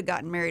 You should have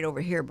gotten married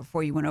over here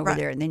before you went over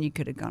there, and then you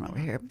could have gone over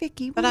here.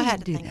 Vicki, but I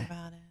had to think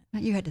about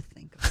it. You had to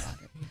think about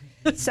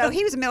it. So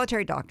he was a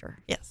military doctor.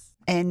 Yes.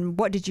 And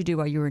what did you do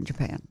while you were in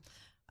Japan?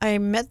 I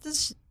met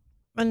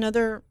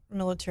another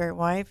military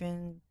wife,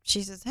 and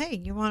she says, "Hey,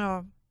 you want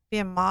to be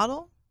a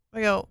model?"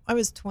 I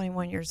was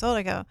 21 years old.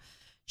 I go,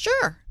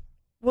 "Sure."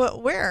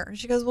 "Well, where?"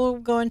 She goes, "We'll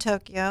go in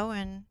Tokyo,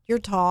 and you're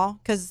tall,"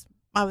 because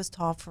I was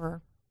tall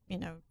for,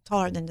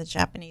 taller than the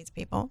Japanese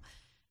people.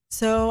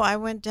 So I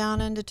went down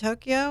into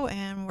Tokyo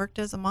and worked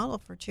as a model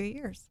for 2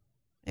 years.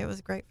 It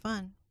was great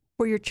fun.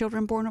 Were your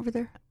children born over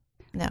there?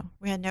 No,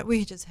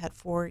 we just had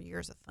 4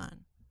 years of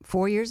fun.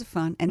 4 years of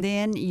fun. And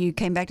then you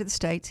came back to the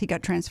States. He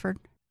got transferred?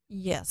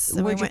 Yes.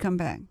 So Where'd you come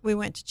back? We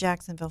went to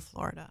Jacksonville,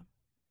 Florida,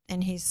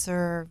 and he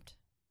served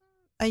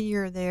a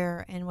year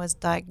there and was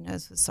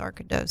diagnosed with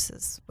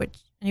sarcoidosis, and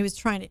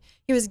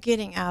he was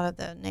getting out of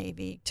the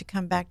Navy to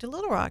come back to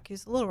Little Rock. He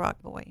was a Little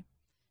Rock boy.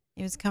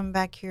 He was coming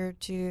back here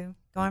to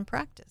go and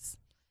practice.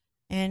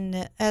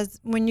 And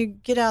when you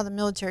get out of the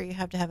military, you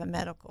have to have a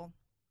medical,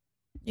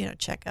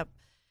 checkup.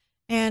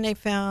 And they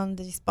found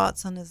these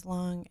spots on his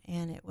lung,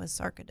 and it was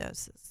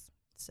sarcoidosis.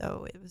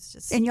 So it was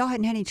just. And y'all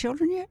hadn't had any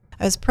children yet?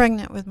 I was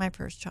pregnant with my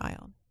first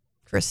child,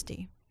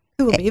 Christy,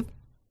 who will be.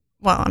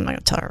 Well, I'm not going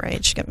to tell her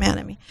age. She got mad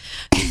at me.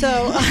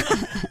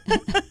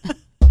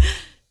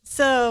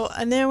 So,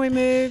 and then we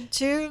moved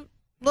to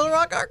Little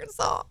Rock,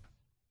 Arkansas.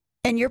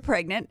 And you're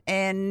pregnant,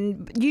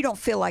 and you don't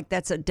feel like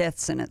that's a death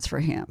sentence for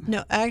him.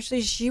 No,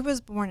 actually, she was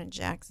born in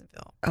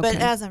Jacksonville. Okay. But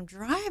as I'm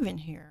driving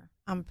here,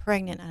 I'm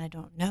pregnant, and I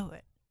don't know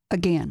it.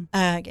 Again.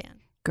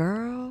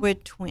 Girl.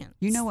 With twins.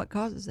 You know what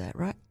causes that,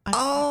 right?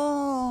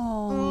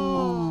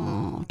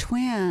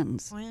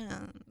 Twins.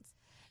 Twins.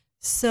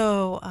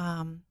 So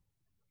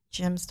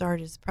Jim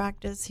started his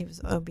practice. He was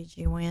an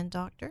OBGYN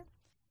doctor.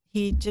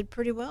 He did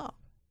pretty well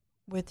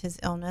with his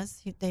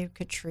illness. They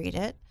could treat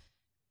it.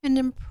 And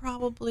then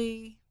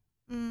probably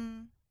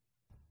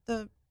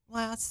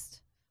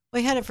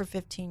we had it for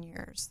 15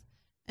 years.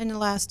 In the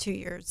last 2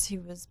 years, he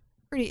was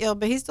pretty ill,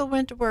 but he still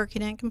went to work. He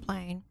didn't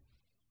complain.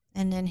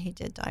 And then he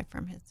did die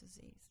from his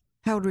disease.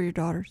 How old were your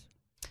daughters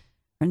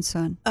and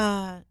son?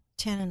 10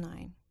 and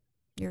 9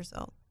 years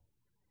old.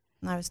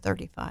 And I was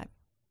 35.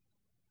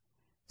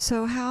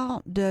 So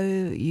how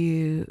do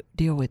you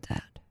deal with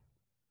that?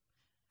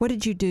 What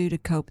did you do to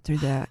cope through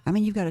that? I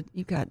mean,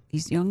 you've got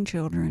these young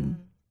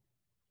children.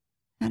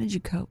 How did you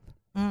cope?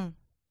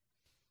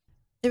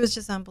 It was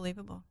just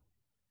unbelievable.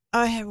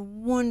 I had a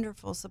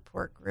wonderful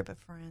support group of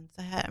friends.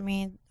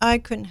 I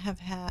couldn't have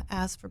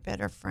asked for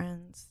better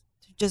friends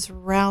to just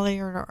rally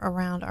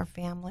around our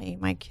family,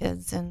 my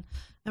kids and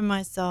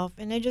myself,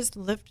 and they just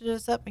lifted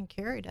us up and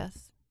carried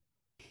us.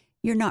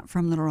 You're not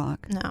from Little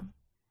Rock? No.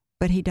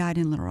 But he died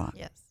in Little Rock?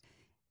 Yes.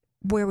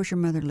 Where was your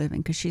mother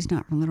living? Because she's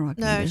not from Little Rock.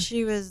 No, either.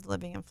 she was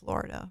living in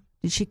Florida.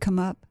 Did she come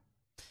up?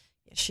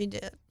 Yes, she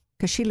did.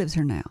 Because she lives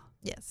here now.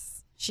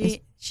 Yes.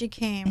 She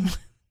came.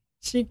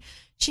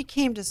 She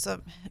came to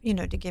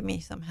to give me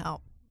some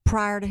help.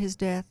 Prior to his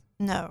death?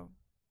 No.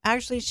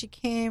 Actually, she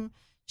came,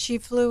 she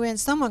flew in.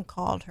 Someone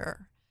called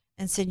her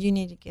and said, you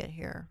need to get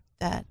here.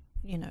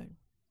 You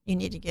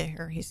need to get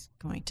here. He's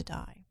going to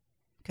die.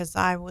 Because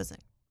I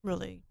wasn't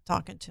really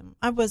talking to him.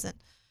 I wasn't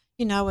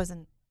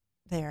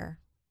there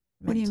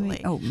mentally. What do you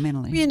mean? Oh,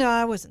 mentally.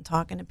 I wasn't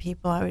talking to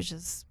people. I was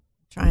just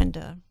trying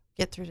to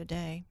get through the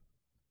day.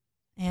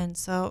 And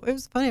so it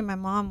was funny. My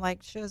mom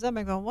shows up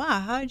and go, wow,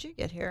 how did you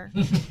get here?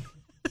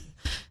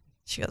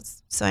 She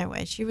goes, so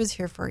anyway, she was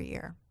here for a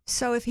year.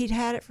 So if he'd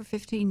had it for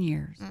 15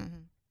 years,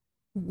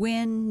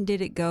 when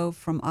did it go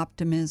from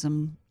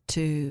optimism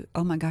to,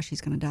 oh my gosh, he's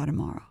going to die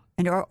tomorrow?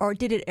 And or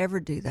did it ever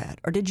do that?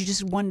 Or did you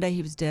just one day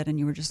he was dead and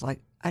you were just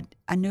like,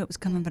 I knew it was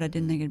coming, but I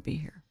didn't think it'd be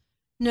here?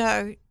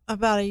 No,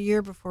 about a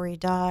year before he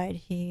died,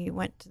 he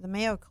went to the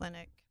Mayo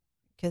Clinic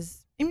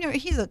because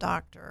he's a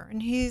doctor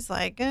and he's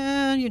like,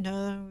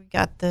 we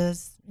got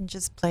this, and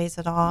just plays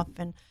it off.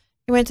 And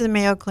he went to the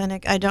Mayo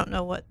Clinic. I don't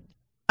know what.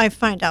 I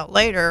find out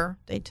later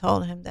they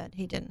told him that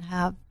he didn't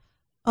have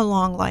a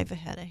long life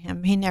ahead of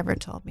him. He never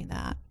told me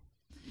that.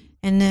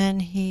 And then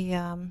he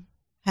had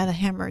a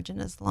hemorrhage in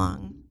his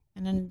lung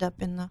and ended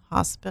up in the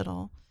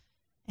hospital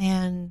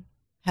and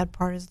had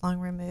part of his lung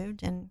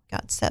removed and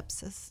got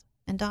sepsis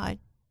and died.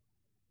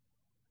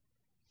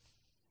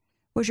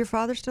 Was your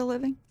father still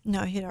living?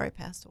 No, he had already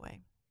passed away.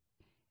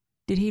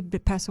 Did he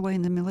pass away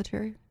in the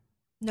military?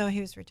 No,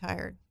 he was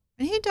retired.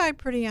 And he died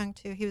pretty young,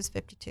 too. He was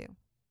 52.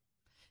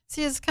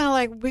 See, it's kind of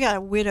like we got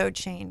a widow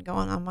chain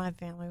going on in my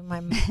family.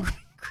 My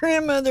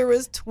grandmother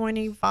was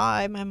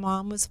 25. My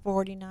mom was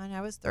 49.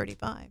 I was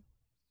 35.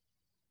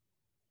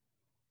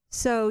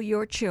 So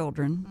your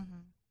children,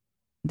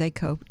 they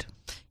coped?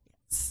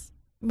 Yes.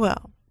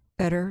 Well.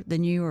 Better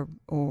than you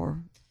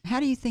or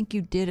how do you think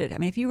you did it? I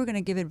mean, if you were going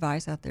to give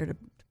advice out there to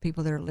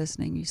people that are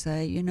listening, you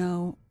say,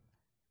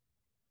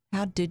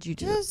 how did you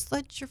do it? Just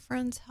let your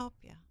friends help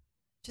you.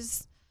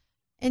 Just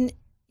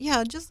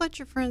let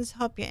your friends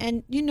help you.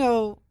 And,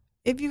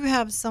 if you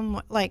have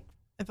someone,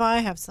 if I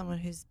have someone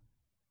who's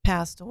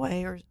passed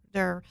away or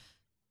their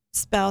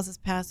spouse has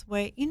passed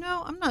away,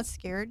 I'm not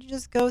scared. You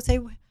just go say,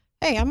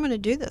 hey, I'm going to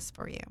do this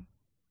for you.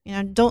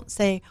 Don't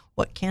say,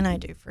 what can I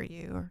do for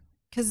you?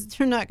 Because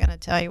they're not going to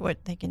tell you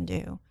what they can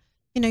do.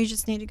 You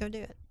just need to go do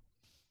it.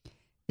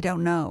 They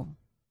don't know.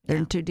 They're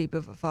in too deep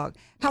of a fog.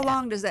 How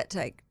long does that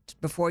take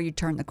before you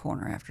turn the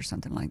corner after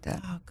something like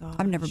that? Oh, gosh.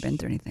 I've never been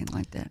through anything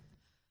like that.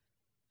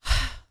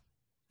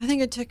 I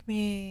think it took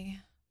me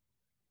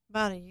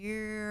about a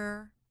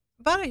year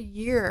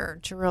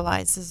to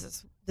realize this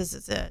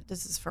is it.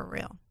 This is for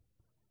real.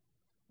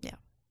 Yeah.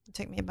 It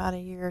took me about a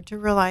year to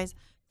realize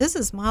this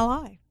is my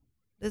life.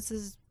 This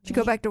is Did you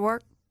go back to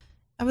work?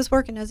 I was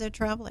working as a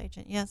travel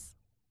agent. Yes.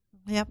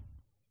 Yep.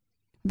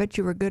 Bet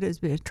you were good as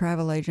a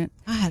travel agent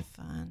I had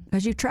fun.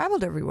 because you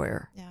traveled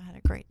everywhere. Yeah, I had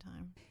a great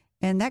time.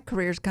 And that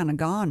career's kind of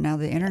gone now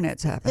the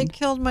internet's They happened.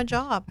 killed my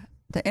job.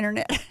 The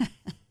internet.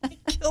 They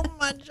killed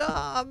my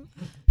job.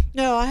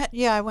 No,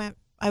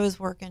 I was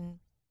working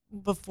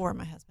before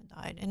my husband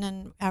died. And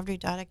then after he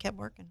died, I kept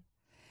working.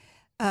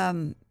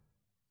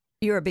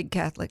 You're a big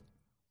Catholic.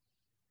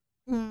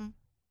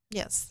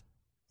 Yes.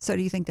 So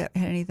do you think that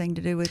had anything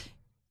to do with,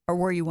 or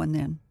were you one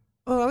then?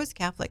 Oh, I was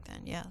Catholic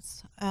then,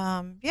 yes.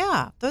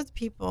 Yeah, those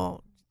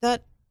people,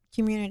 that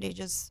community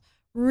just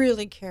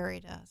really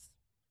carried us.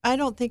 I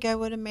don't think I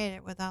would have made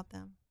it without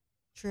them,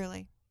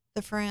 truly.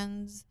 The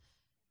friends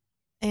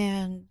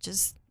and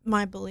just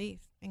my belief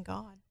in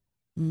God.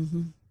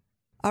 Mm-hmm.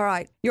 All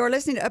right. You're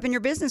listening to Up in Your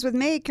Business with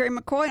me, Carrie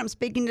McCoy. I'm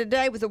speaking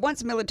today with a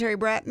once military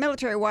brat,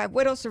 military wife,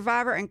 widow,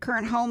 survivor, and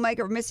current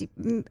homemaker, Miss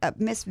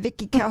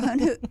Vicki Calhoun,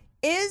 who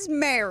is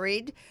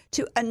married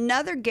to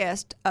another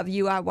guest of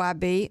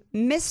UIYB,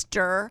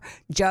 Mr.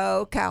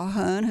 Joe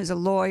Calhoun, who's a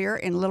lawyer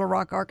in Little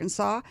Rock,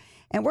 Arkansas.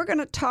 And we're going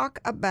to talk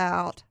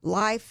about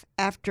life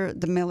after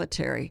the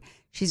military.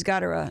 She's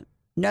got her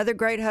another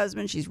great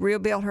husband. She's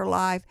rebuilt her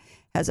life,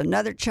 has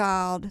another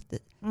child.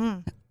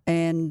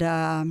 And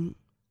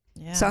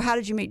Yeah. so how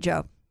did you meet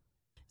Joe?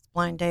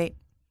 Blind date.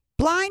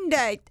 Blind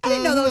date. I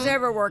didn't know those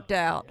ever worked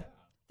out.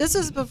 This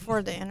was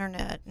before the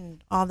internet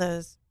and all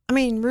those. I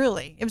mean,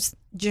 really, it was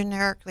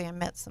generically I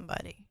met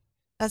somebody.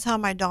 That's how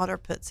my daughter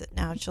puts it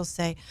now. She'll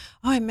say,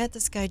 "Oh, I met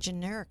this guy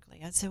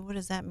generically." I said, "What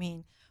does that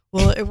mean?"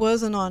 Well, it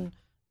wasn't on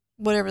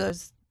whatever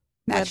those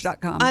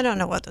Match.com. I don't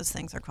know what those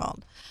things are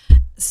called.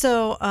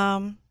 So,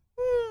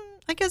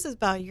 I guess it's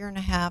about a year and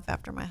a half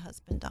after my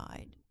husband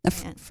died. A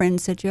And-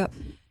 friend set you up.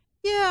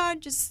 Yeah, I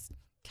just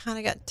kind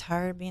of got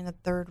tired of being the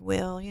third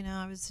wheel. You know,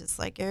 I was just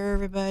like I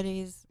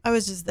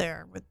was just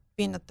there with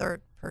being the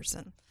third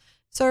person.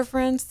 So a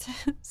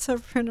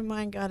friend of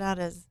mine got out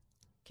his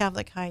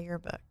Catholic High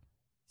yearbook.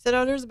 He said,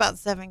 "Oh, there's about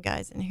 7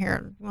 guys in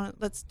here.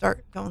 Let's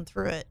start going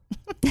through it."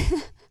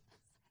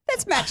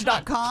 That's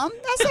Match.com.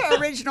 That's the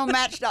original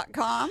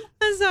Match.com.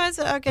 And so I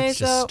said, "Okay." Let's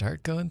So just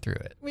start going through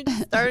it. we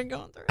just started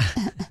going through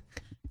it.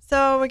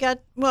 So we got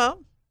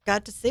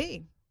to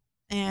see,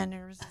 and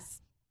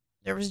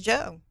there was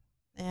Joe,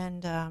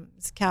 and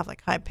his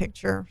Catholic High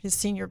picture, his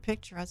senior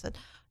picture. I said,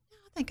 "No,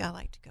 I think I'd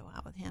like to go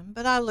out with him."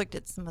 But I looked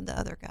at some of the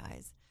other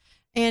guys,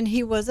 and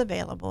he was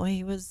available.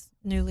 He was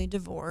newly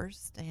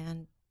divorced,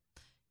 and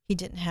he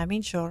didn't have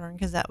any children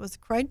because that was the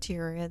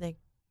criteria. They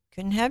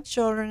couldn't have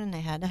children, and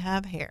they had to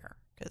have hair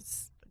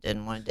because I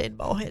didn't want to date a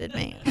bald-headed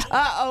man.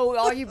 Uh-oh,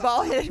 all you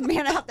bald-headed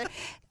men out there.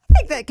 I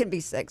think that can be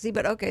sexy,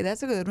 but okay,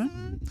 that's a good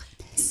one.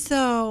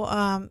 So,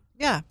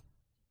 yeah,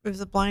 it was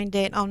a blind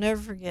date. I'll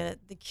never forget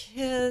it. The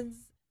kids,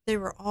 they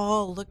were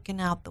all looking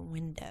out the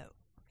window,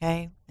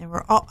 okay?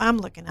 I'm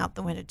looking out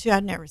the window, too.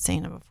 I'd never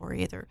seen them before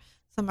either.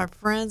 So my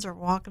friends are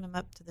walking them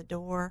up to the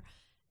door,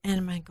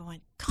 and I'm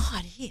going,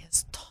 God, he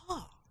is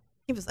tall.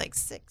 He was like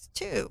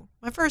 6'2".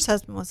 My first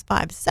husband was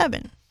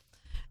 5'7".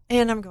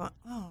 And I'm going,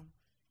 oh.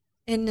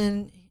 And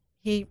then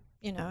he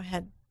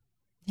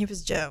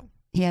was Joe.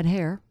 He had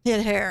hair. He had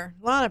hair.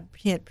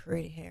 He had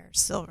pretty hair,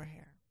 silver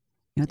hair.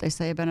 You know what they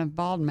say about a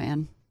bald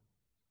man?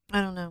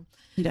 I don't know.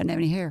 He doesn't have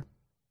any hair.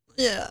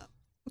 Yeah.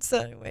 So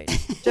anyway,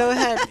 Joe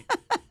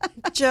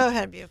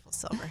had beautiful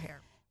silver hair,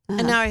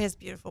 and now he has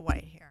beautiful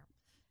white hair.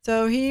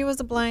 So he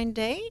was a blind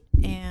date,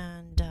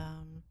 and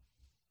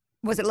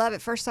Was it love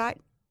at first sight?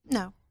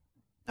 no,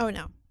 oh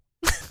no,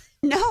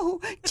 No,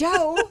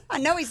 Joe. I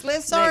know he's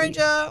listening. sorry,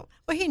 Joe.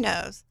 Well, he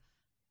knows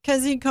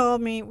because he called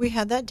me. We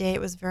had that date.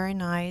 It was very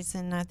nice,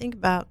 and I think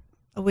about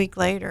a week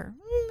later.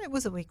 It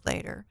was a week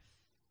later.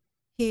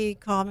 He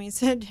called me and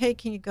said, "Hey,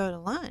 can you go to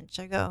lunch?"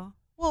 I go,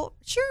 "Well,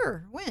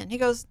 sure. When?" He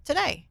goes,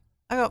 "Today."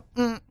 I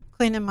go,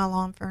 cleaning my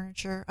lawn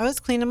furniture. I was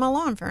cleaning my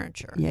lawn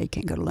furniture. Yeah, you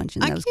can't go to lunch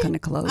in I those can't- kind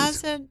of clothes. I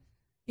said,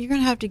 "You're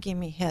going to have to give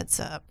me heads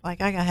up. Like,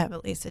 I got to have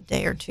at least a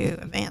day or two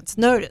advance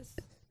notice.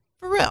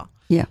 For real."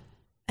 Yeah.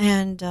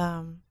 And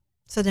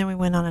so then we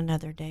went on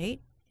another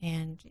date,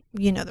 and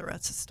you know the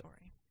rest of the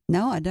story.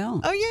 No, I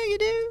don't. Oh, yeah, you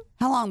do?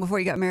 How long before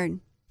you got married?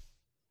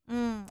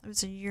 It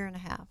was a year and a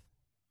half.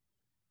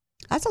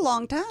 That's a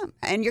long time.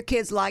 And your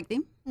kids liked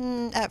him?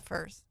 At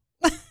first.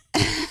 Until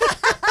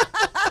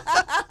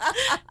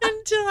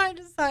I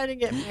decided to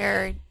get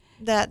married.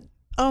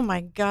 Oh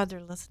my God,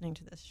 they're listening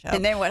to this show.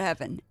 And then what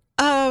happened?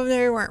 Oh,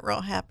 they weren't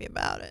real happy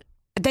about it.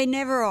 They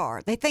never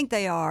are. They think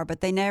they are,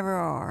 but they never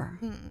are.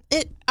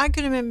 I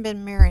could have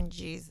been marrying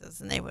Jesus,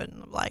 and they wouldn't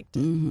have liked it.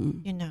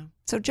 Mm-hmm. You know.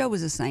 So Joe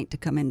was a saint to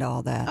come into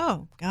all that.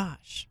 Oh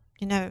gosh,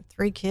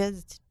 3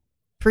 kids,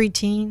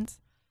 pre-teens.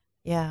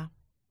 Yeah.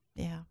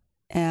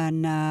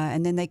 And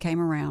then they came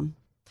around.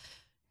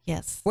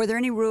 Yes. Were there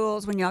any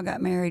rules when y'all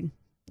got married?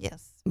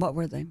 Yes. What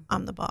were they?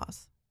 I'm the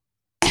boss.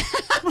 Boy,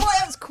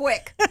 that was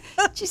quick.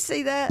 Did you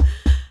see that?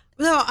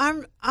 No,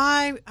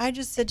 I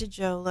just said to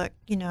Joe, look,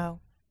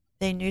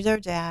 they knew their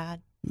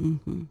dad.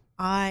 Mm-hmm.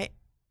 I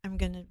am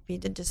going to be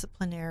the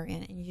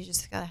disciplinarian, and you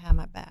just got to have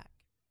my back.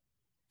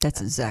 That's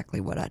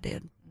exactly what I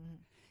did. Mhm.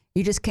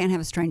 You just can't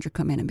have a stranger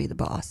come in and be the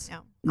boss.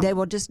 No. They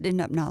will just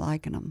end up not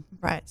liking them.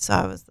 Right. So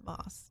I was the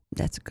boss.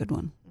 That's a good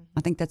one.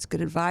 I think that's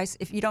good advice.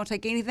 If you don't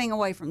take anything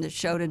away from this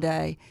show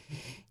today,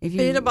 if you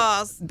Be the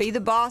boss. be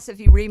the boss. If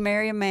you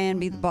remarry a man,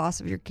 be the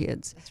boss of your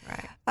kids. That's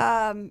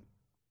right.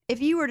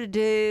 If you were to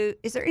do,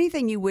 is there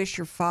anything you wish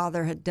your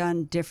father had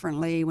done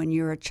differently when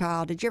you were a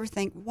child? Did you ever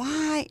think,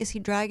 why is he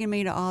dragging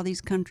me to all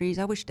these countries?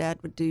 I wish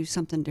Dad would do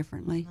something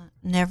differently.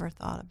 Never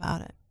thought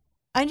about it.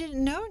 I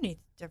didn't know any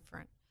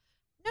different.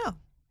 No.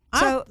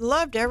 So- I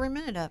loved every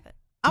minute of it.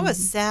 I was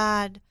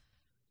sad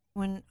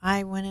when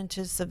I went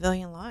into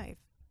civilian life.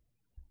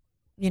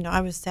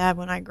 I was sad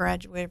when I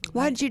graduated.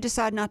 Why did you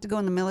decide not to go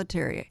in the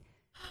military?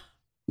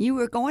 You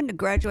were going to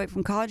graduate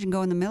from college and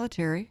go in the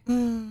military.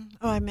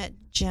 I met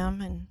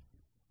Jim, and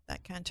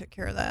that kind of took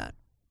care of that.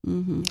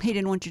 Mm-hmm. He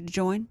didn't want you to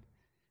join?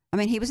 I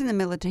mean, he was in the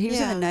military. He was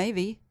in the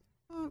Navy.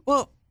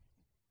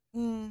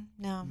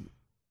 No.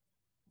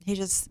 He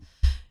just,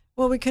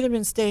 we could have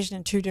been stationed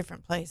in 2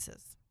 different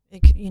places. He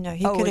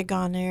could have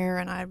gone there,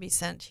 and I'd be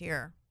sent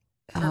here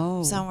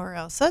or somewhere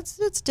else. So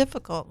it's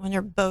difficult when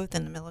you're both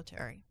in the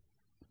military.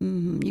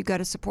 Mm-hmm. You got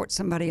to support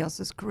somebody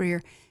else's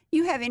career.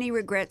 You have any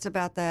regrets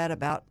about that,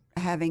 about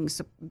having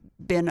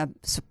been a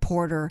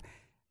supporter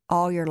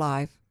all your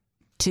life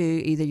to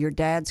either your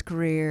dad's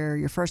career,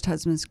 your first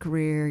husband's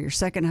career, your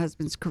second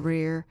husband's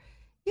career?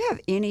 You have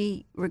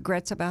any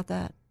regrets about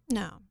that?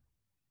 No,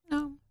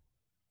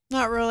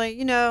 not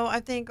really. I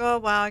think,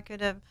 I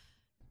could have,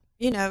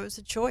 it was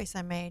a choice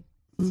I made.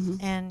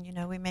 Mm-hmm.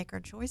 And, we make our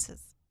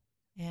choices.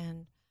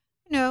 And,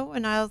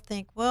 and I'll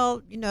think,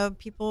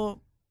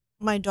 people,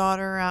 my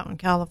daughter out in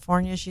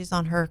California, she's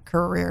on her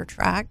career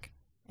track,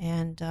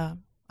 and I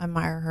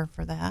admire her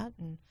for that.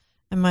 And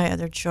my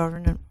other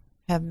children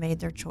have made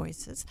their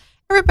choices.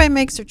 Everybody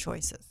makes their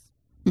choices.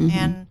 Mm-hmm.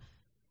 And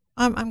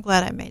I'm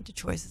glad I made the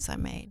choices I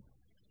made.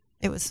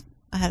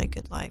 I had a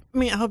good life. I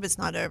mean, I hope it's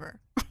not over.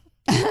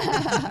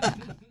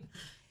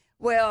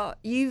 Well,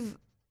 you've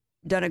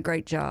done a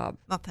great job.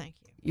 Well, thank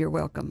you. You're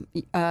welcome.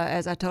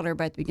 As I told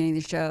everybody at the beginning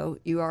of the show,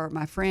 you are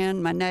my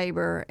friend, my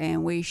neighbor,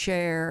 and we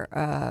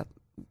share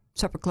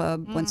supper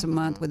club once a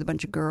month with a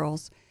bunch of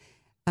girls.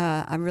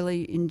 I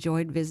really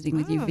enjoyed visiting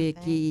with you,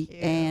 Vicki,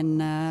 thank you.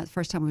 and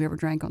first time we've ever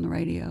drank on the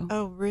radio.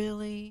 Oh,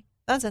 really?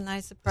 That's a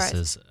nice surprise.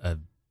 This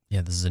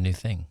is a new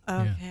thing.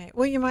 Okay. Yeah.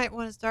 Well, you might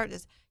want to start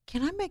this.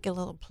 Can I make a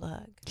little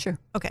plug? Sure.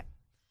 Okay.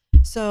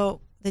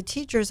 So the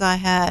teachers I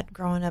had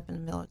growing up in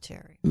the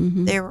military,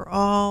 Mm-hmm. they were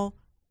all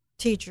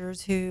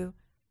teachers who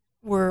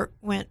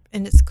went,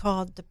 and it's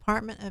called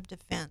Department of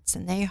Defense,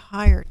 and they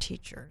hire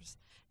teachers,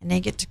 and they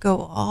get to go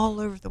all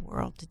over the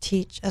world to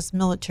teach us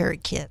military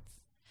kids.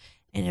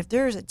 And if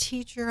there's a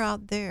teacher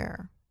out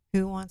there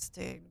who wants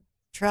to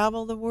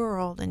travel the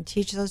world and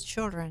teach those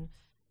children,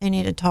 they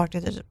need to talk to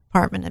the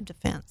Department of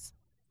Defense,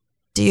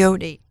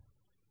 DOD.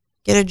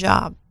 Get a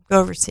job, go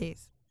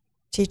overseas,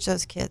 teach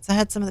those kids. I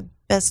had some of the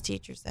best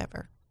teachers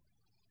ever.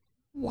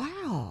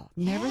 Wow.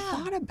 Never Yeah.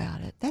 thought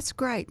about it. That's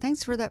great.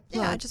 Thanks for that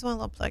plug. Yeah, I just want a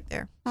little plug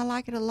there. I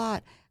like it a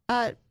lot.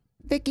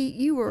 Vicki,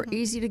 you were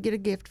easy to get a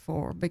gift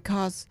for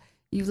because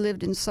you've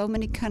lived in so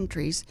many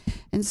countries.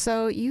 And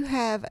so you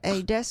have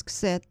a desk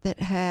set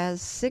that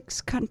has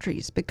 6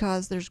 countries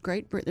because there's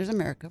Great Britain, there's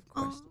America, of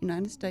course,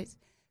 United States,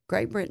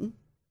 Great Britain,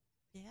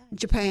 Yeah,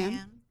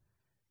 Japan,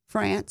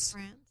 France,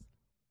 France.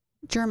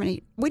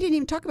 Germany. We didn't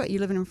even talk about you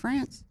living in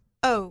France.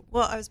 Oh,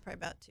 well, I was probably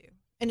about to.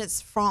 And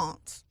it's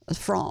France.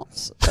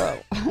 France.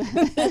 Oh.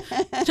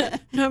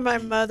 My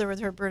mother with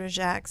her British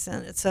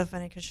accent, it's so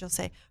funny because she'll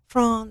say,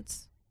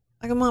 France.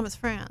 I go, Mom, it's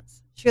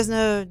France. She goes,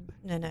 no,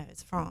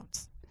 it's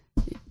France.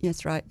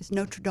 That's right. It's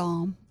Notre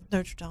Dame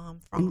Notre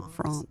Dame, in France.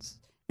 France.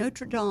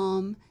 Notre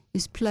Dame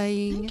is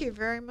playing. Thank you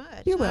very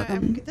much. You're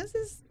welcome.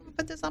 I'll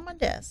put this on my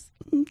desk.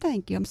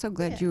 Thank you. I'm so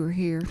glad you were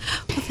here.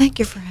 Well, thank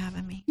you for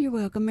having me. You're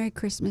welcome. Merry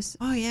Christmas.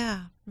 Oh,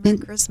 yeah. Merry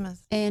And-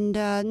 Christmas. And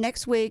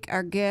next week,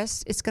 our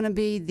guest, it's going to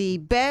be the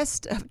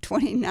best of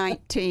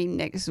 2019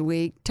 next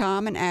week.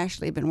 Tom and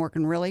Ashley have been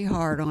working really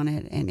hard on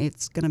it, and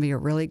it's going to be a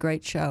really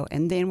great show.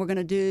 And then we're going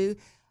to do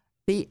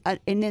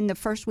and then the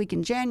first week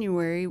in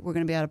January, we're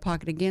going to be out of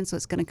pocket again, so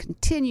it's going to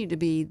continue to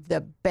be the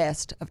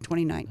best of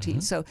 2019. Mm-hmm.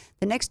 So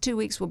the next 2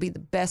 weeks will be the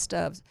best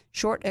of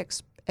short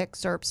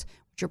excerpts,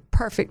 which are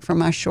perfect for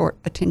my short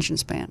attention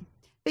span.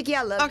 Vicki,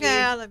 I love you.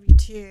 Okay, I love you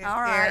too. All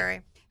right.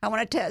 Gary. I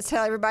want to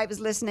tell everybody who's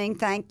listening,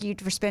 thank you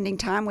for spending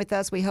time with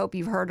us. We hope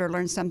you've heard or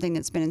learned something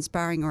that's been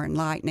inspiring or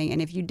enlightening. And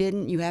if you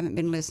didn't, you haven't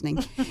been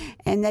listening.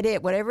 And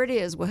whatever it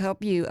is, will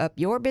help you up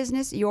your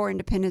business, your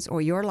independence,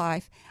 or your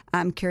life.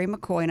 I'm Carrie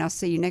McCoy, and I'll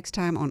see you next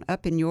time on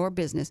Up in Your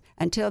Business.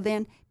 Until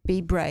then,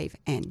 be brave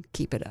and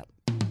keep it up.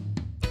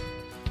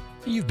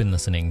 You've been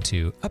listening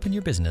to Up in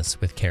Your Business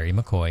with Carrie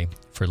McCoy.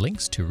 For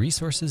links to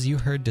resources you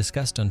heard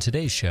discussed on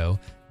today's show,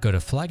 go to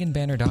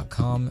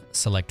flagandbanner.com,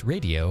 select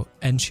radio,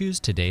 and choose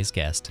today's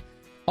guest.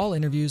 All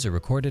interviews are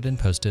recorded and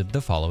posted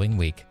the following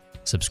week.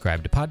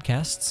 Subscribe to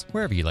podcasts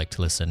wherever you like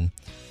to listen.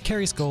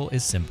 Carrie's goal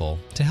is simple: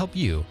 to help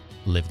you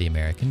live the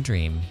American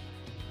dream.